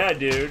missing your head,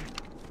 dude.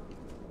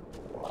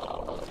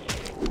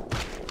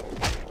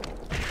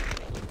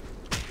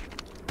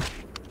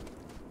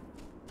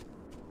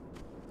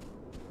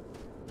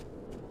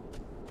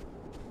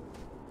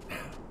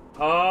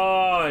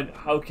 Oh,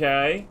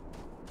 okay.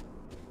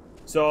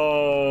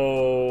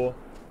 So,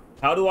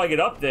 how do I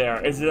get up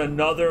there? Is it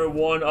another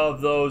one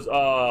of those,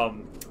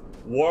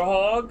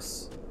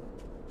 Warhogs?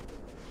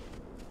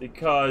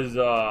 Because,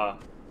 I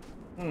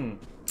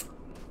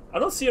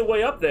don't see a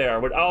way up there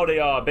without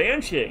a,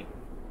 Banshee.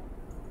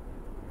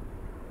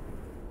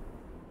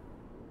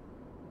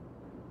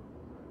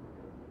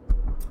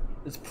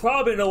 It's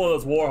probably another one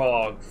of those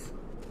Warhogs.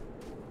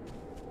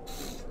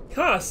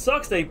 Kinda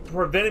sucks they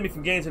prevented me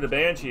from getting to the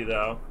Banshee,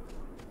 though.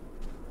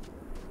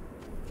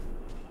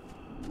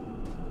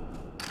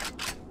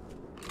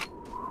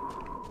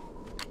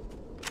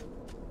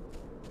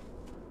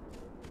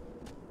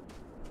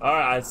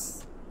 Alright,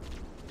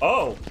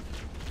 oh!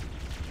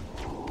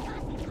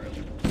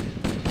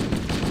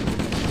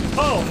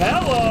 Oh,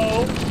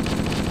 hello!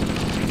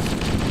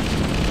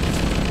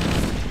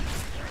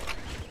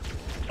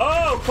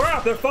 Oh,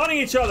 crap, they're fighting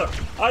each other!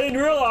 I didn't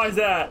realize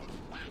that!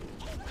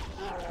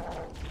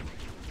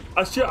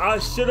 I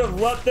should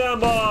have let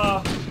them,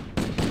 I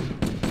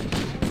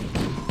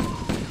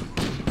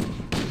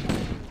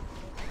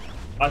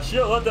should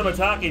have let them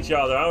attack each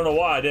other. I don't know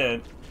why I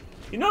didn't.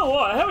 You know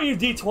what? I haven't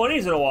used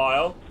D20s in a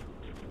while.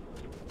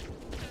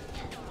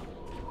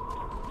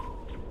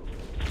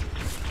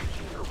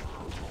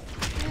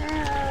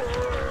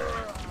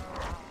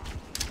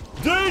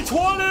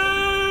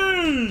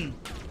 D20!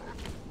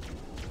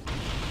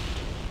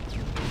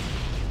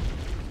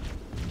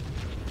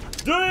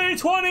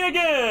 D20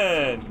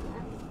 again!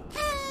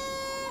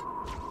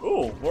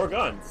 Ooh, more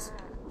guns.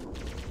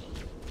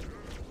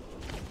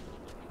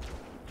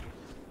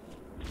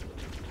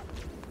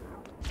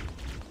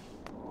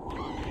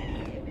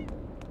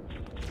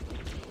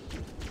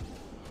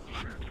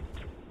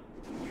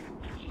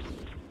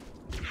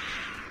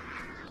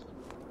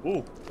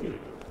 Ooh.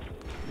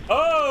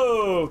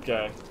 Oh,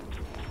 okay.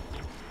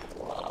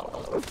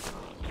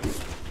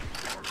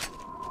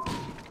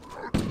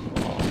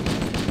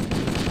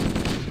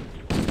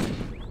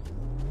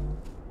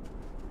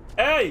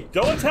 Hey,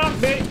 don't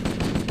attack me!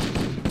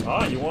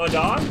 Ah, you wanna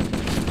die?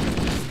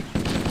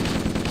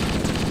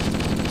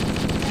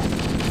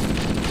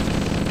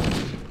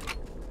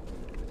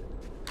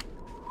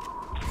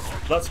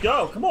 Let's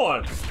go, come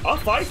on. I'll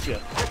fight you.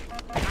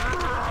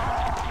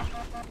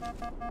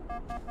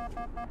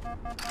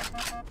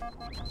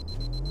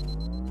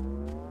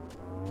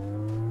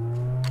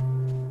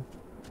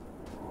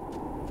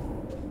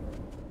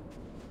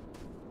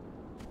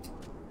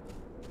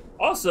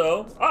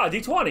 Also,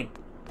 D20.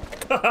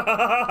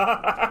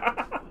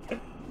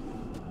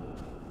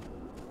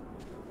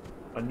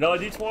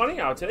 Another D20?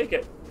 I'll take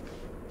it.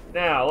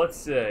 Now, let's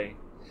see.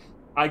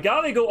 I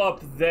gotta go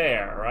up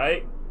there,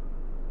 right?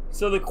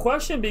 So the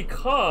question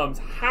becomes,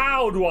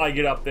 how do I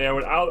get up there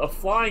without a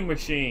flying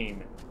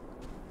machine?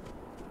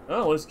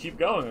 Oh, let's keep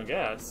going, I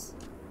guess.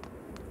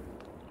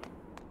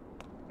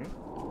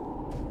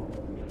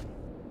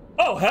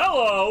 Oh,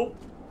 hello!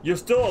 You're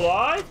still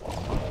alive?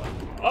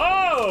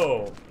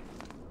 Oh!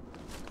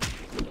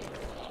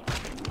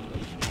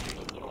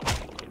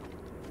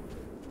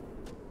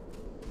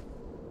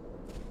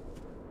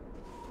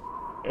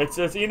 It's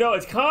you know,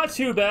 it's kind of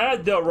too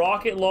bad the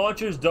rocket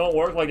launchers don't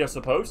work like they're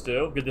supposed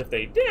to, because if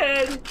they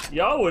did,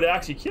 y'all would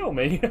actually kill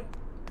me.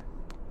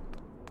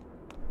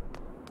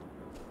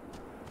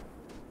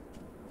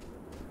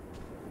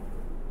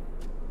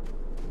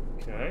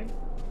 Okay.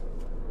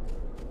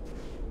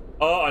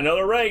 Oh,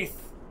 another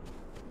Wraith.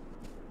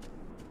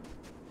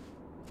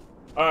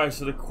 Alright,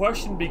 so the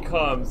question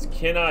becomes,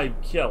 can I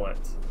kill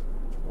it?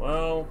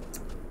 Well,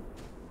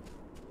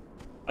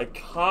 I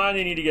kind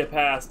of need to get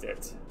past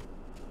it.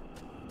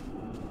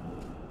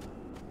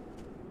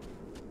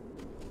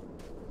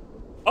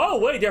 Oh,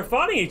 wait, they're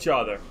fighting each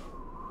other.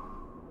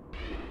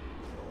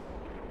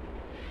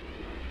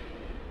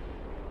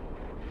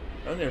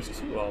 And there's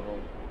two of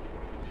them.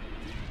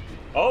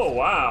 Oh,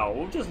 wow.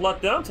 We'll just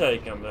let them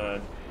take him,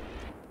 then.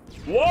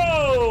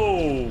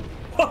 Whoa!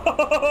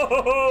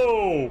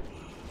 Whoa!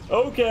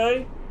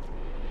 Okay.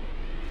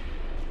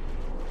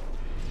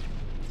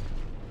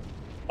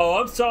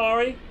 Oh, I'm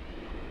sorry.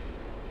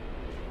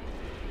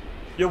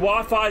 Your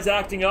Wi-Fi's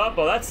acting up?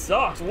 Oh, that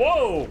sucks.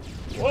 Whoa!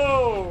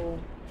 Whoa!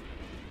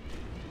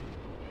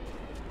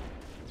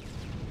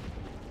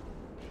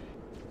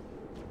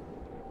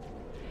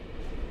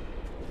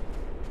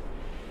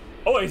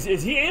 Oh, is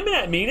he aiming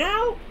at me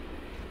now?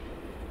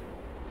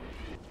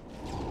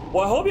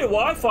 Well, I hope your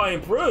Wi-Fi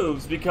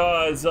improves,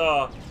 because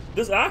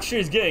this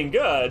actually is getting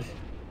good.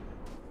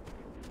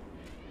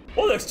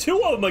 Oh, there's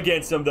two of them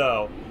against him,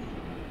 though.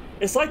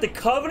 It's like the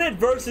Covenant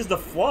versus the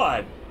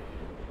Flood.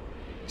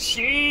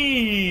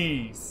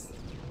 Jeez.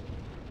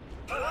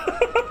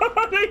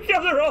 They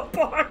killed their own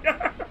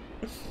partner.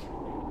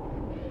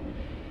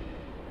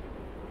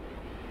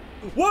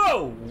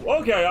 Whoa!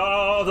 Okay,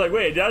 I was like,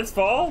 wait, did I just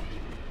fall?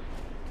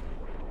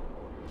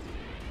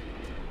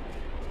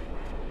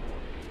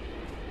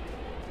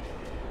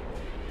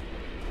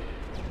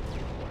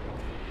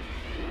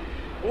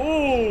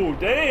 Ooh,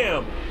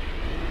 damn.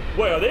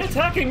 Wait, are they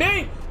attacking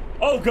me?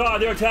 Oh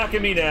god, they're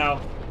attacking me now.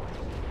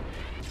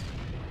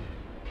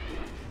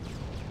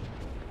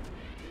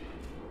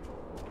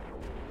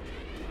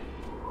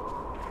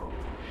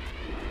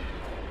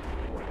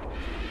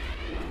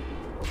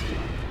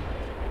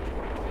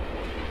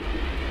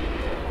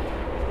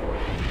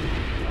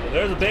 Well,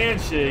 there's a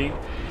Banshee.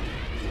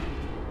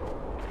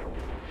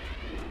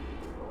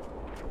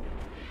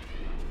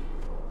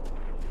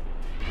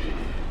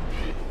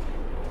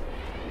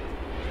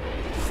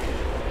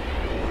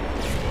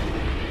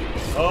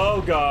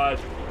 Oh god.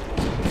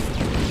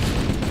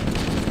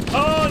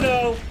 Oh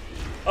no.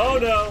 Oh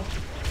no.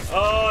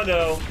 Oh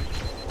no.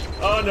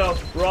 Oh no.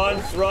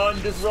 Run,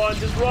 run, just run,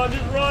 just run,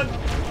 just run.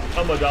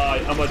 I'm gonna die,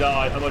 I'm gonna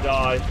die, I'm gonna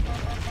die.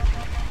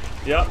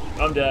 Yep,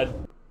 I'm dead.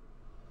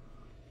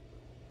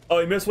 Oh,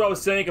 you missed what I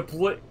was saying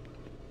completely.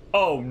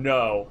 Oh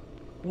no.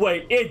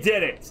 Wait, it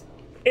didn't.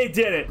 It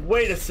didn't.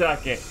 Wait a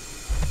second.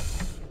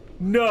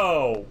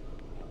 No.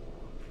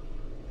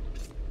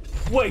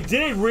 Wait,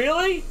 did it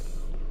really?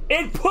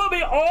 It put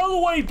me all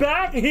the way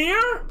back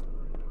here?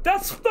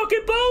 That's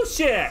fucking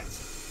bullshit!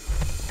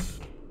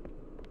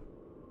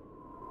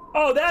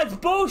 Oh, that's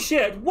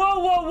bullshit! Whoa,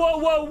 whoa, whoa,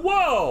 whoa,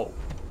 whoa!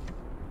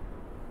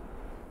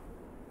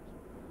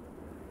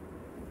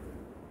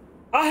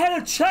 I had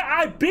to check.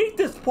 I beat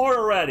this part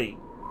already.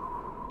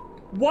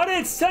 Why did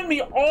it send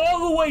me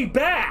all the way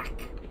back?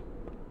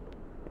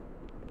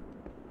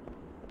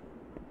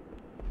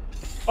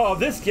 Oh,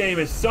 this game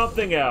is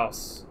something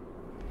else.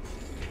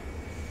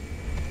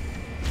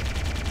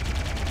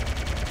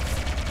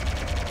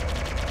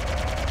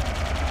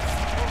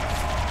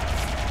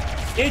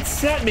 It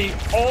sent me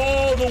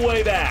all the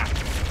way back.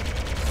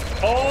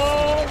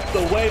 All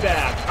the way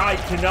back. I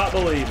cannot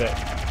believe it.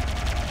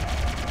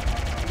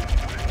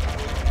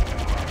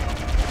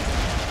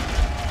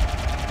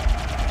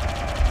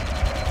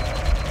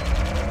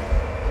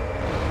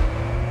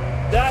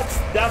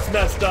 That's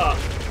messed up.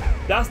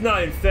 That's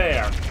not even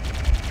fair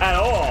at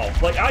all.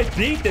 Like, I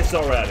beat this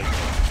already.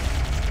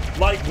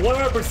 Like,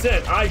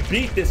 100%, I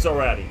beat this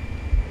already.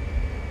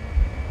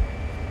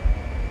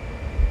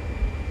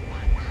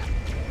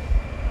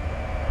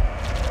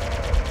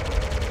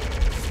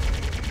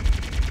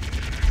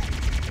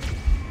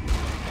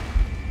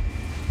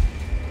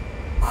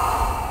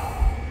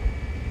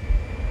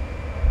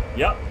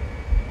 Yep.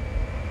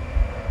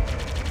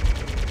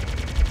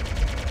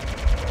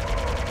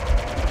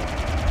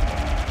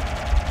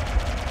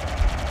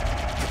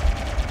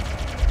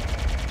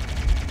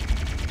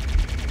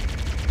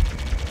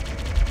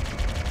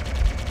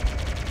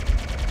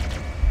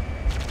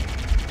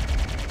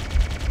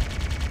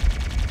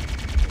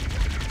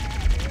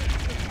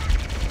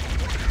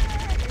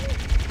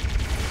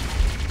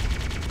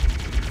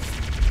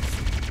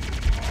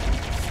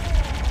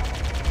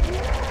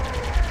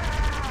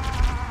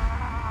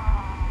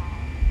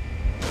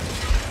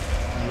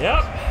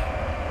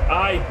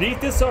 beat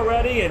this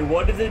already, and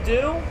what did it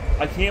do?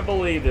 I can't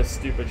believe this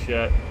stupid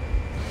shit.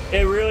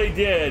 It really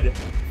did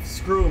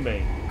screw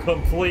me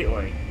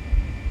completely.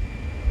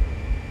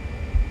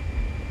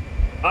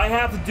 I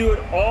have to do it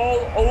all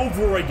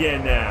over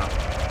again now.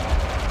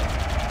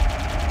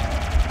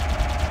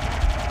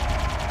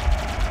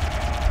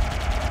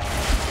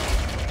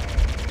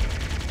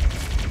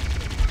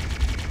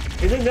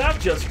 Isn't that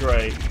just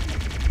great?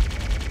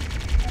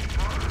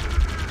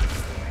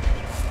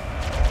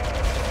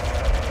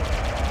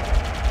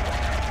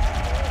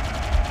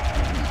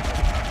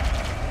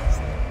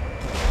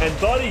 And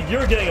buddy,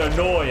 you're getting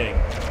annoying.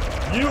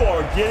 You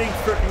are getting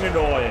freaking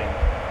annoying.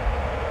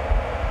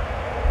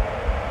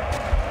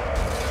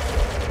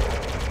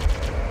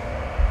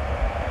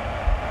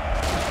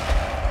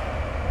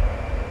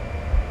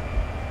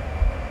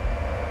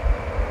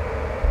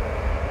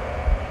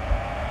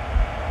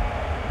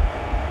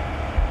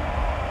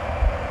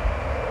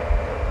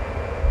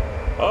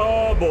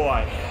 Oh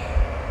boy.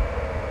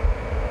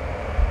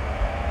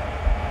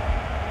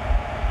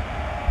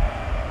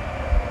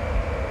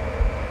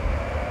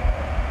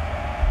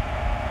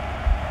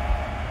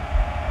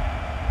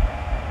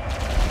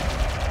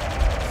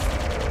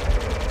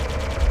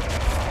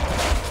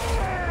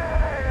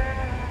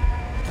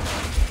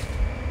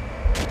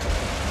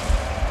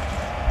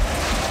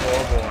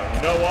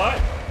 You know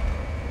what?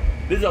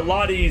 This is a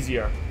lot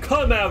easier.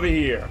 Come over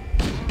here.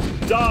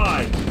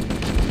 Die.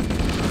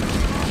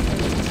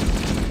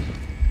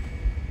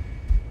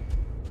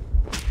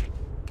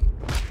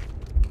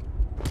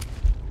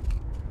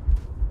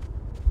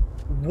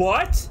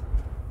 What?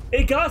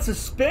 It got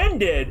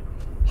suspended?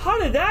 How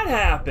did that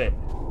happen?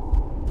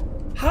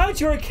 How did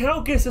your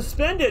account get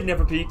suspended,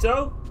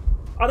 Neferpito?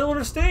 I don't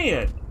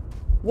understand.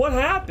 What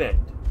happened?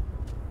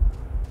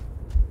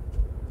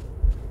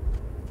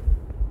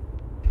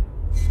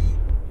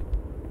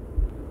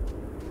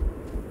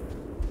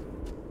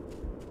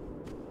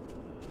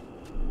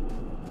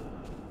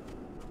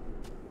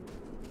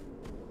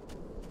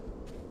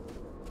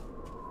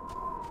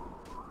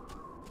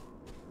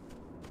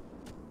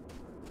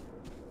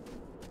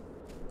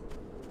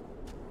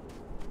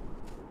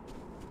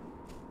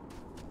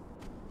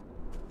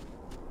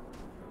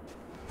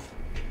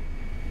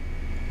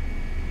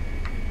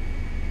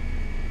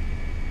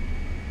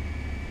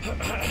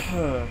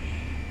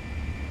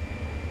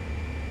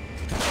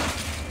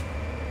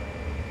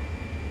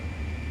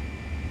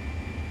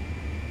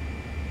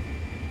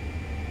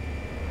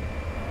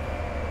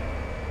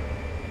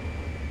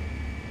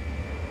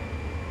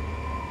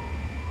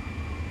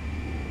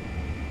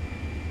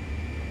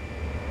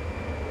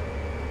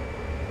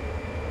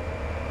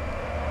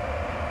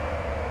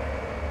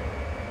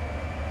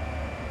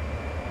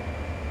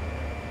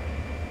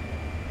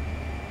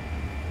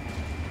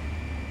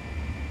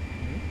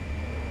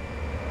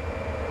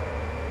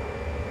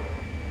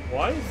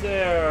 Why is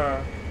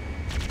there...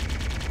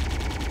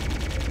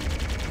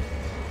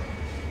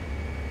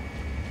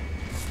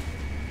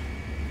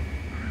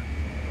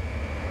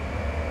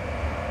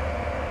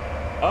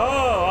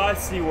 Oh, I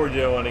see what we're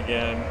doing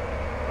again.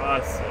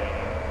 I see.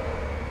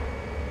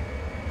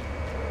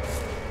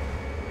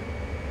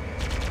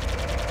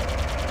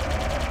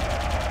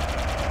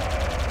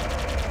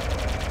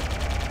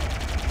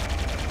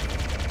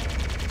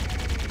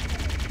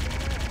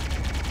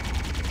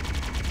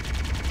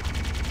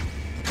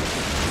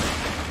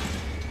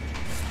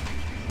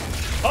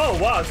 Oh,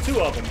 wow, it's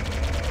two of them.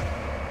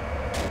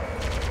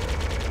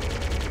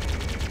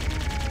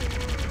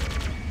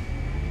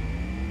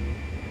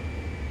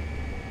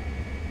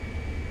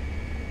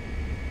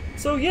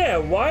 So yeah,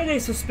 why did they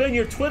suspend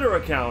your Twitter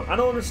account? I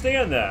don't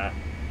understand that.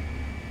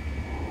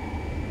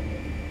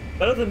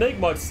 That doesn't make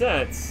much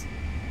sense.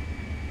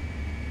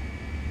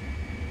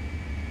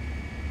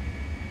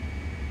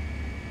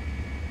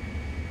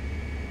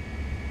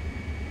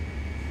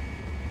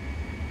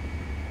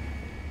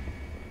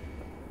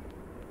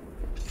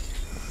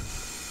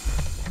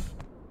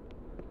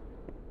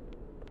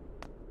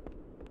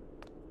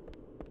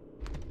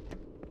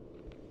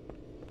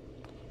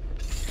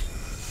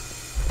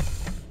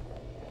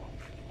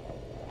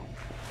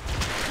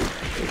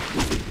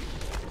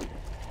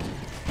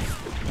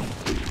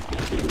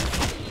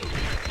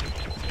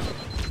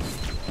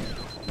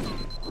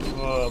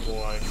 Oh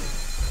boy.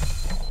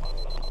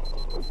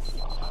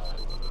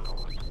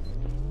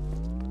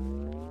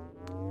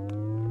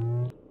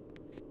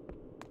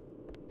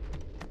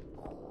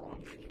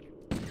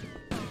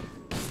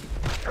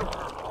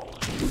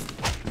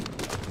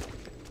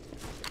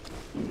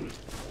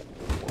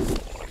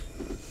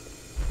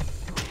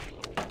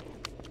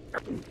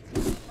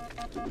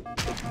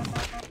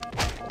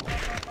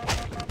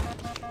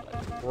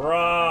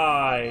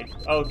 Right.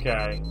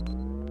 Okay.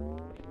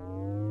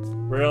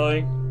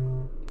 Really?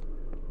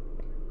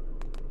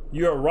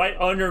 You're right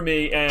under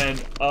me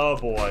and... Oh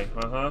boy.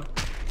 Uh-huh.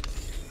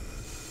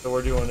 So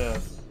we're doing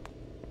this.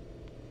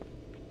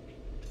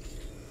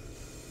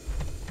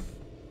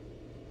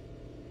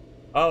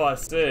 Oh, I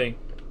see.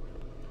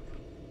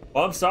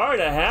 Well, I'm sorry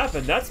that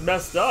happened. That's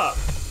messed up.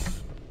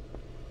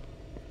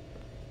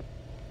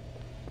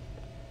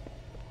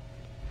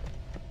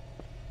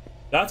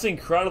 That's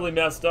incredibly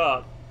messed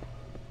up.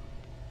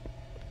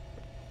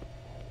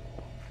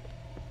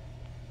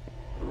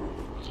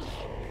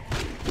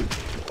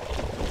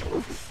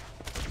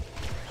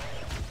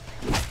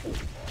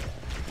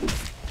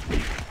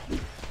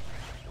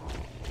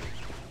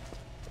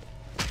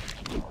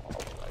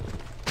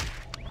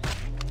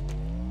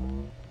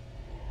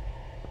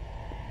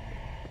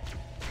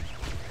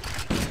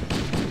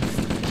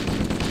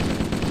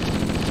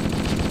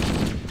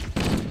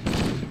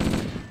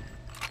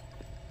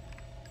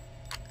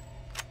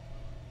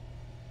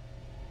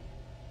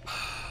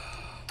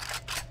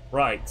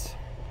 Right.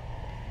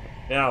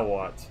 Now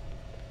what?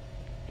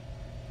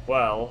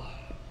 Well...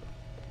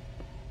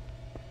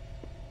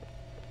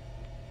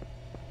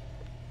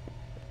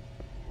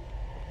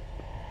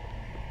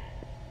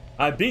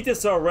 I beat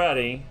this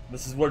already.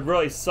 This is what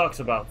really sucks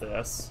about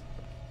this.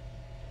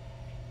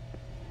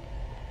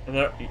 And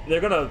they're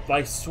gonna,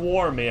 like,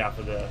 swarm me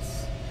after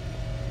this.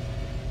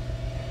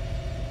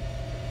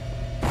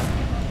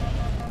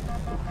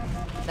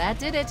 That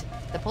did it.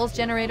 The pulse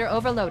generator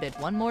overloaded.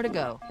 One more to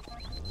go.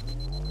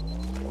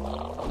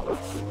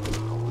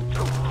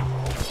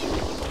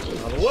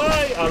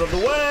 Out of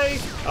the way,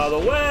 out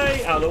of the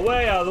way, out of the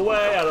way, out of the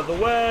way, out of the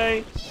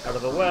way, out of the way, out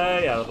of the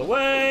way, out of the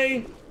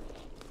way.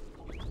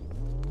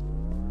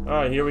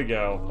 Alright, here we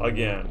go.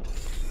 Again.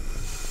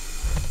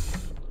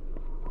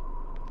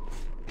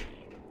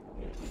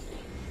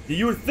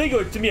 You would think it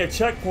would give me a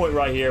checkpoint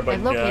right here, but I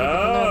located the pillar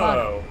of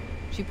no. Autumn.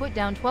 She put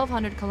down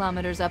 1,200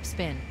 kilometers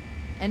upspin.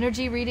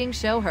 Energy readings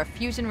show her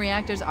fusion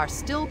reactors are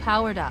still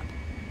powered up.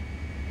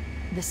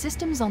 The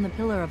systems on the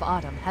Pillar of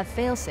Autumn have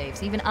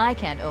fail-safes even I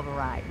can't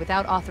override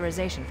without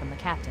authorization from the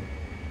captain.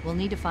 We'll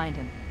need to find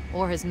him,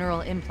 or his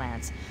neural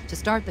implants, to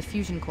start the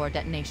fusion core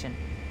detonation.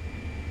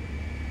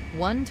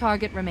 One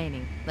target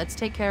remaining. Let's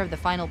take care of the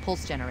final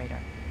pulse generator.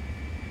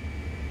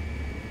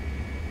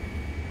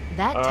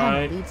 That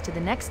tunnel leads to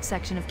the next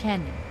section of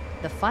canyon.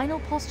 The final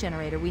pulse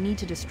generator we need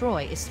to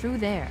destroy is through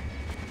there.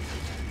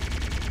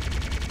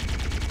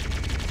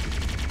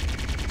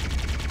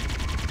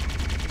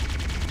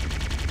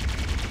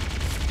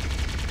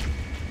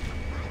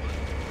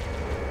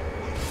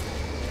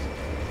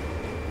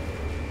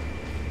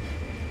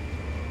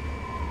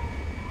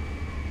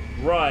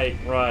 Right,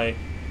 right.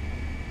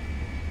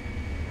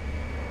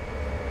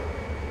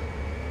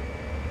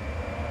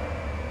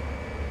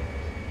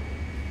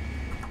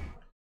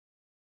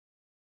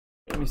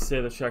 Let me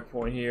save the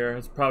checkpoint here.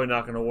 It's probably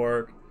not going to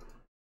work.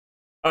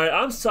 Alright,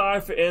 I'm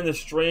sorry for ending the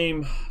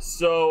stream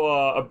so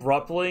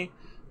abruptly,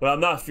 but I'm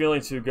not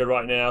feeling too good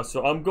right now,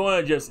 so I'm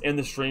going to just end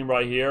the stream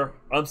right here.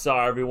 I'm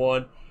sorry,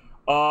 everyone.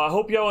 I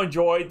hope y'all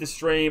enjoyed the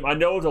stream. I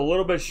know it was a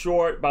little bit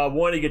short, but I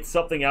wanted to get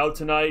something out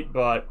tonight,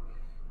 but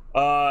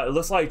it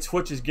looks like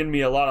Twitch is giving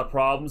me a lot of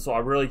problems, so I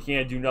really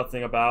can't do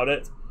nothing about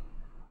it.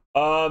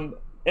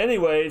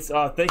 Anyways,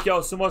 thank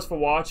y'all so much for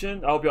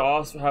watching. I hope y'all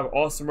also have an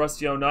awesome rest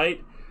of your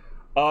night.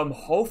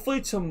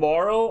 Hopefully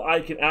tomorrow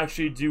I can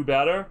actually do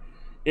better.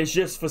 It's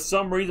just for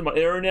some reason my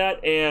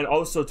internet and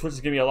also Twitch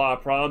is giving me a lot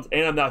of problems,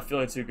 and I'm not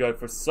feeling too good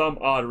for some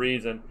odd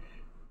reason.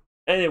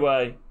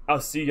 Anyway, I'll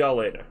see y'all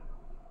later.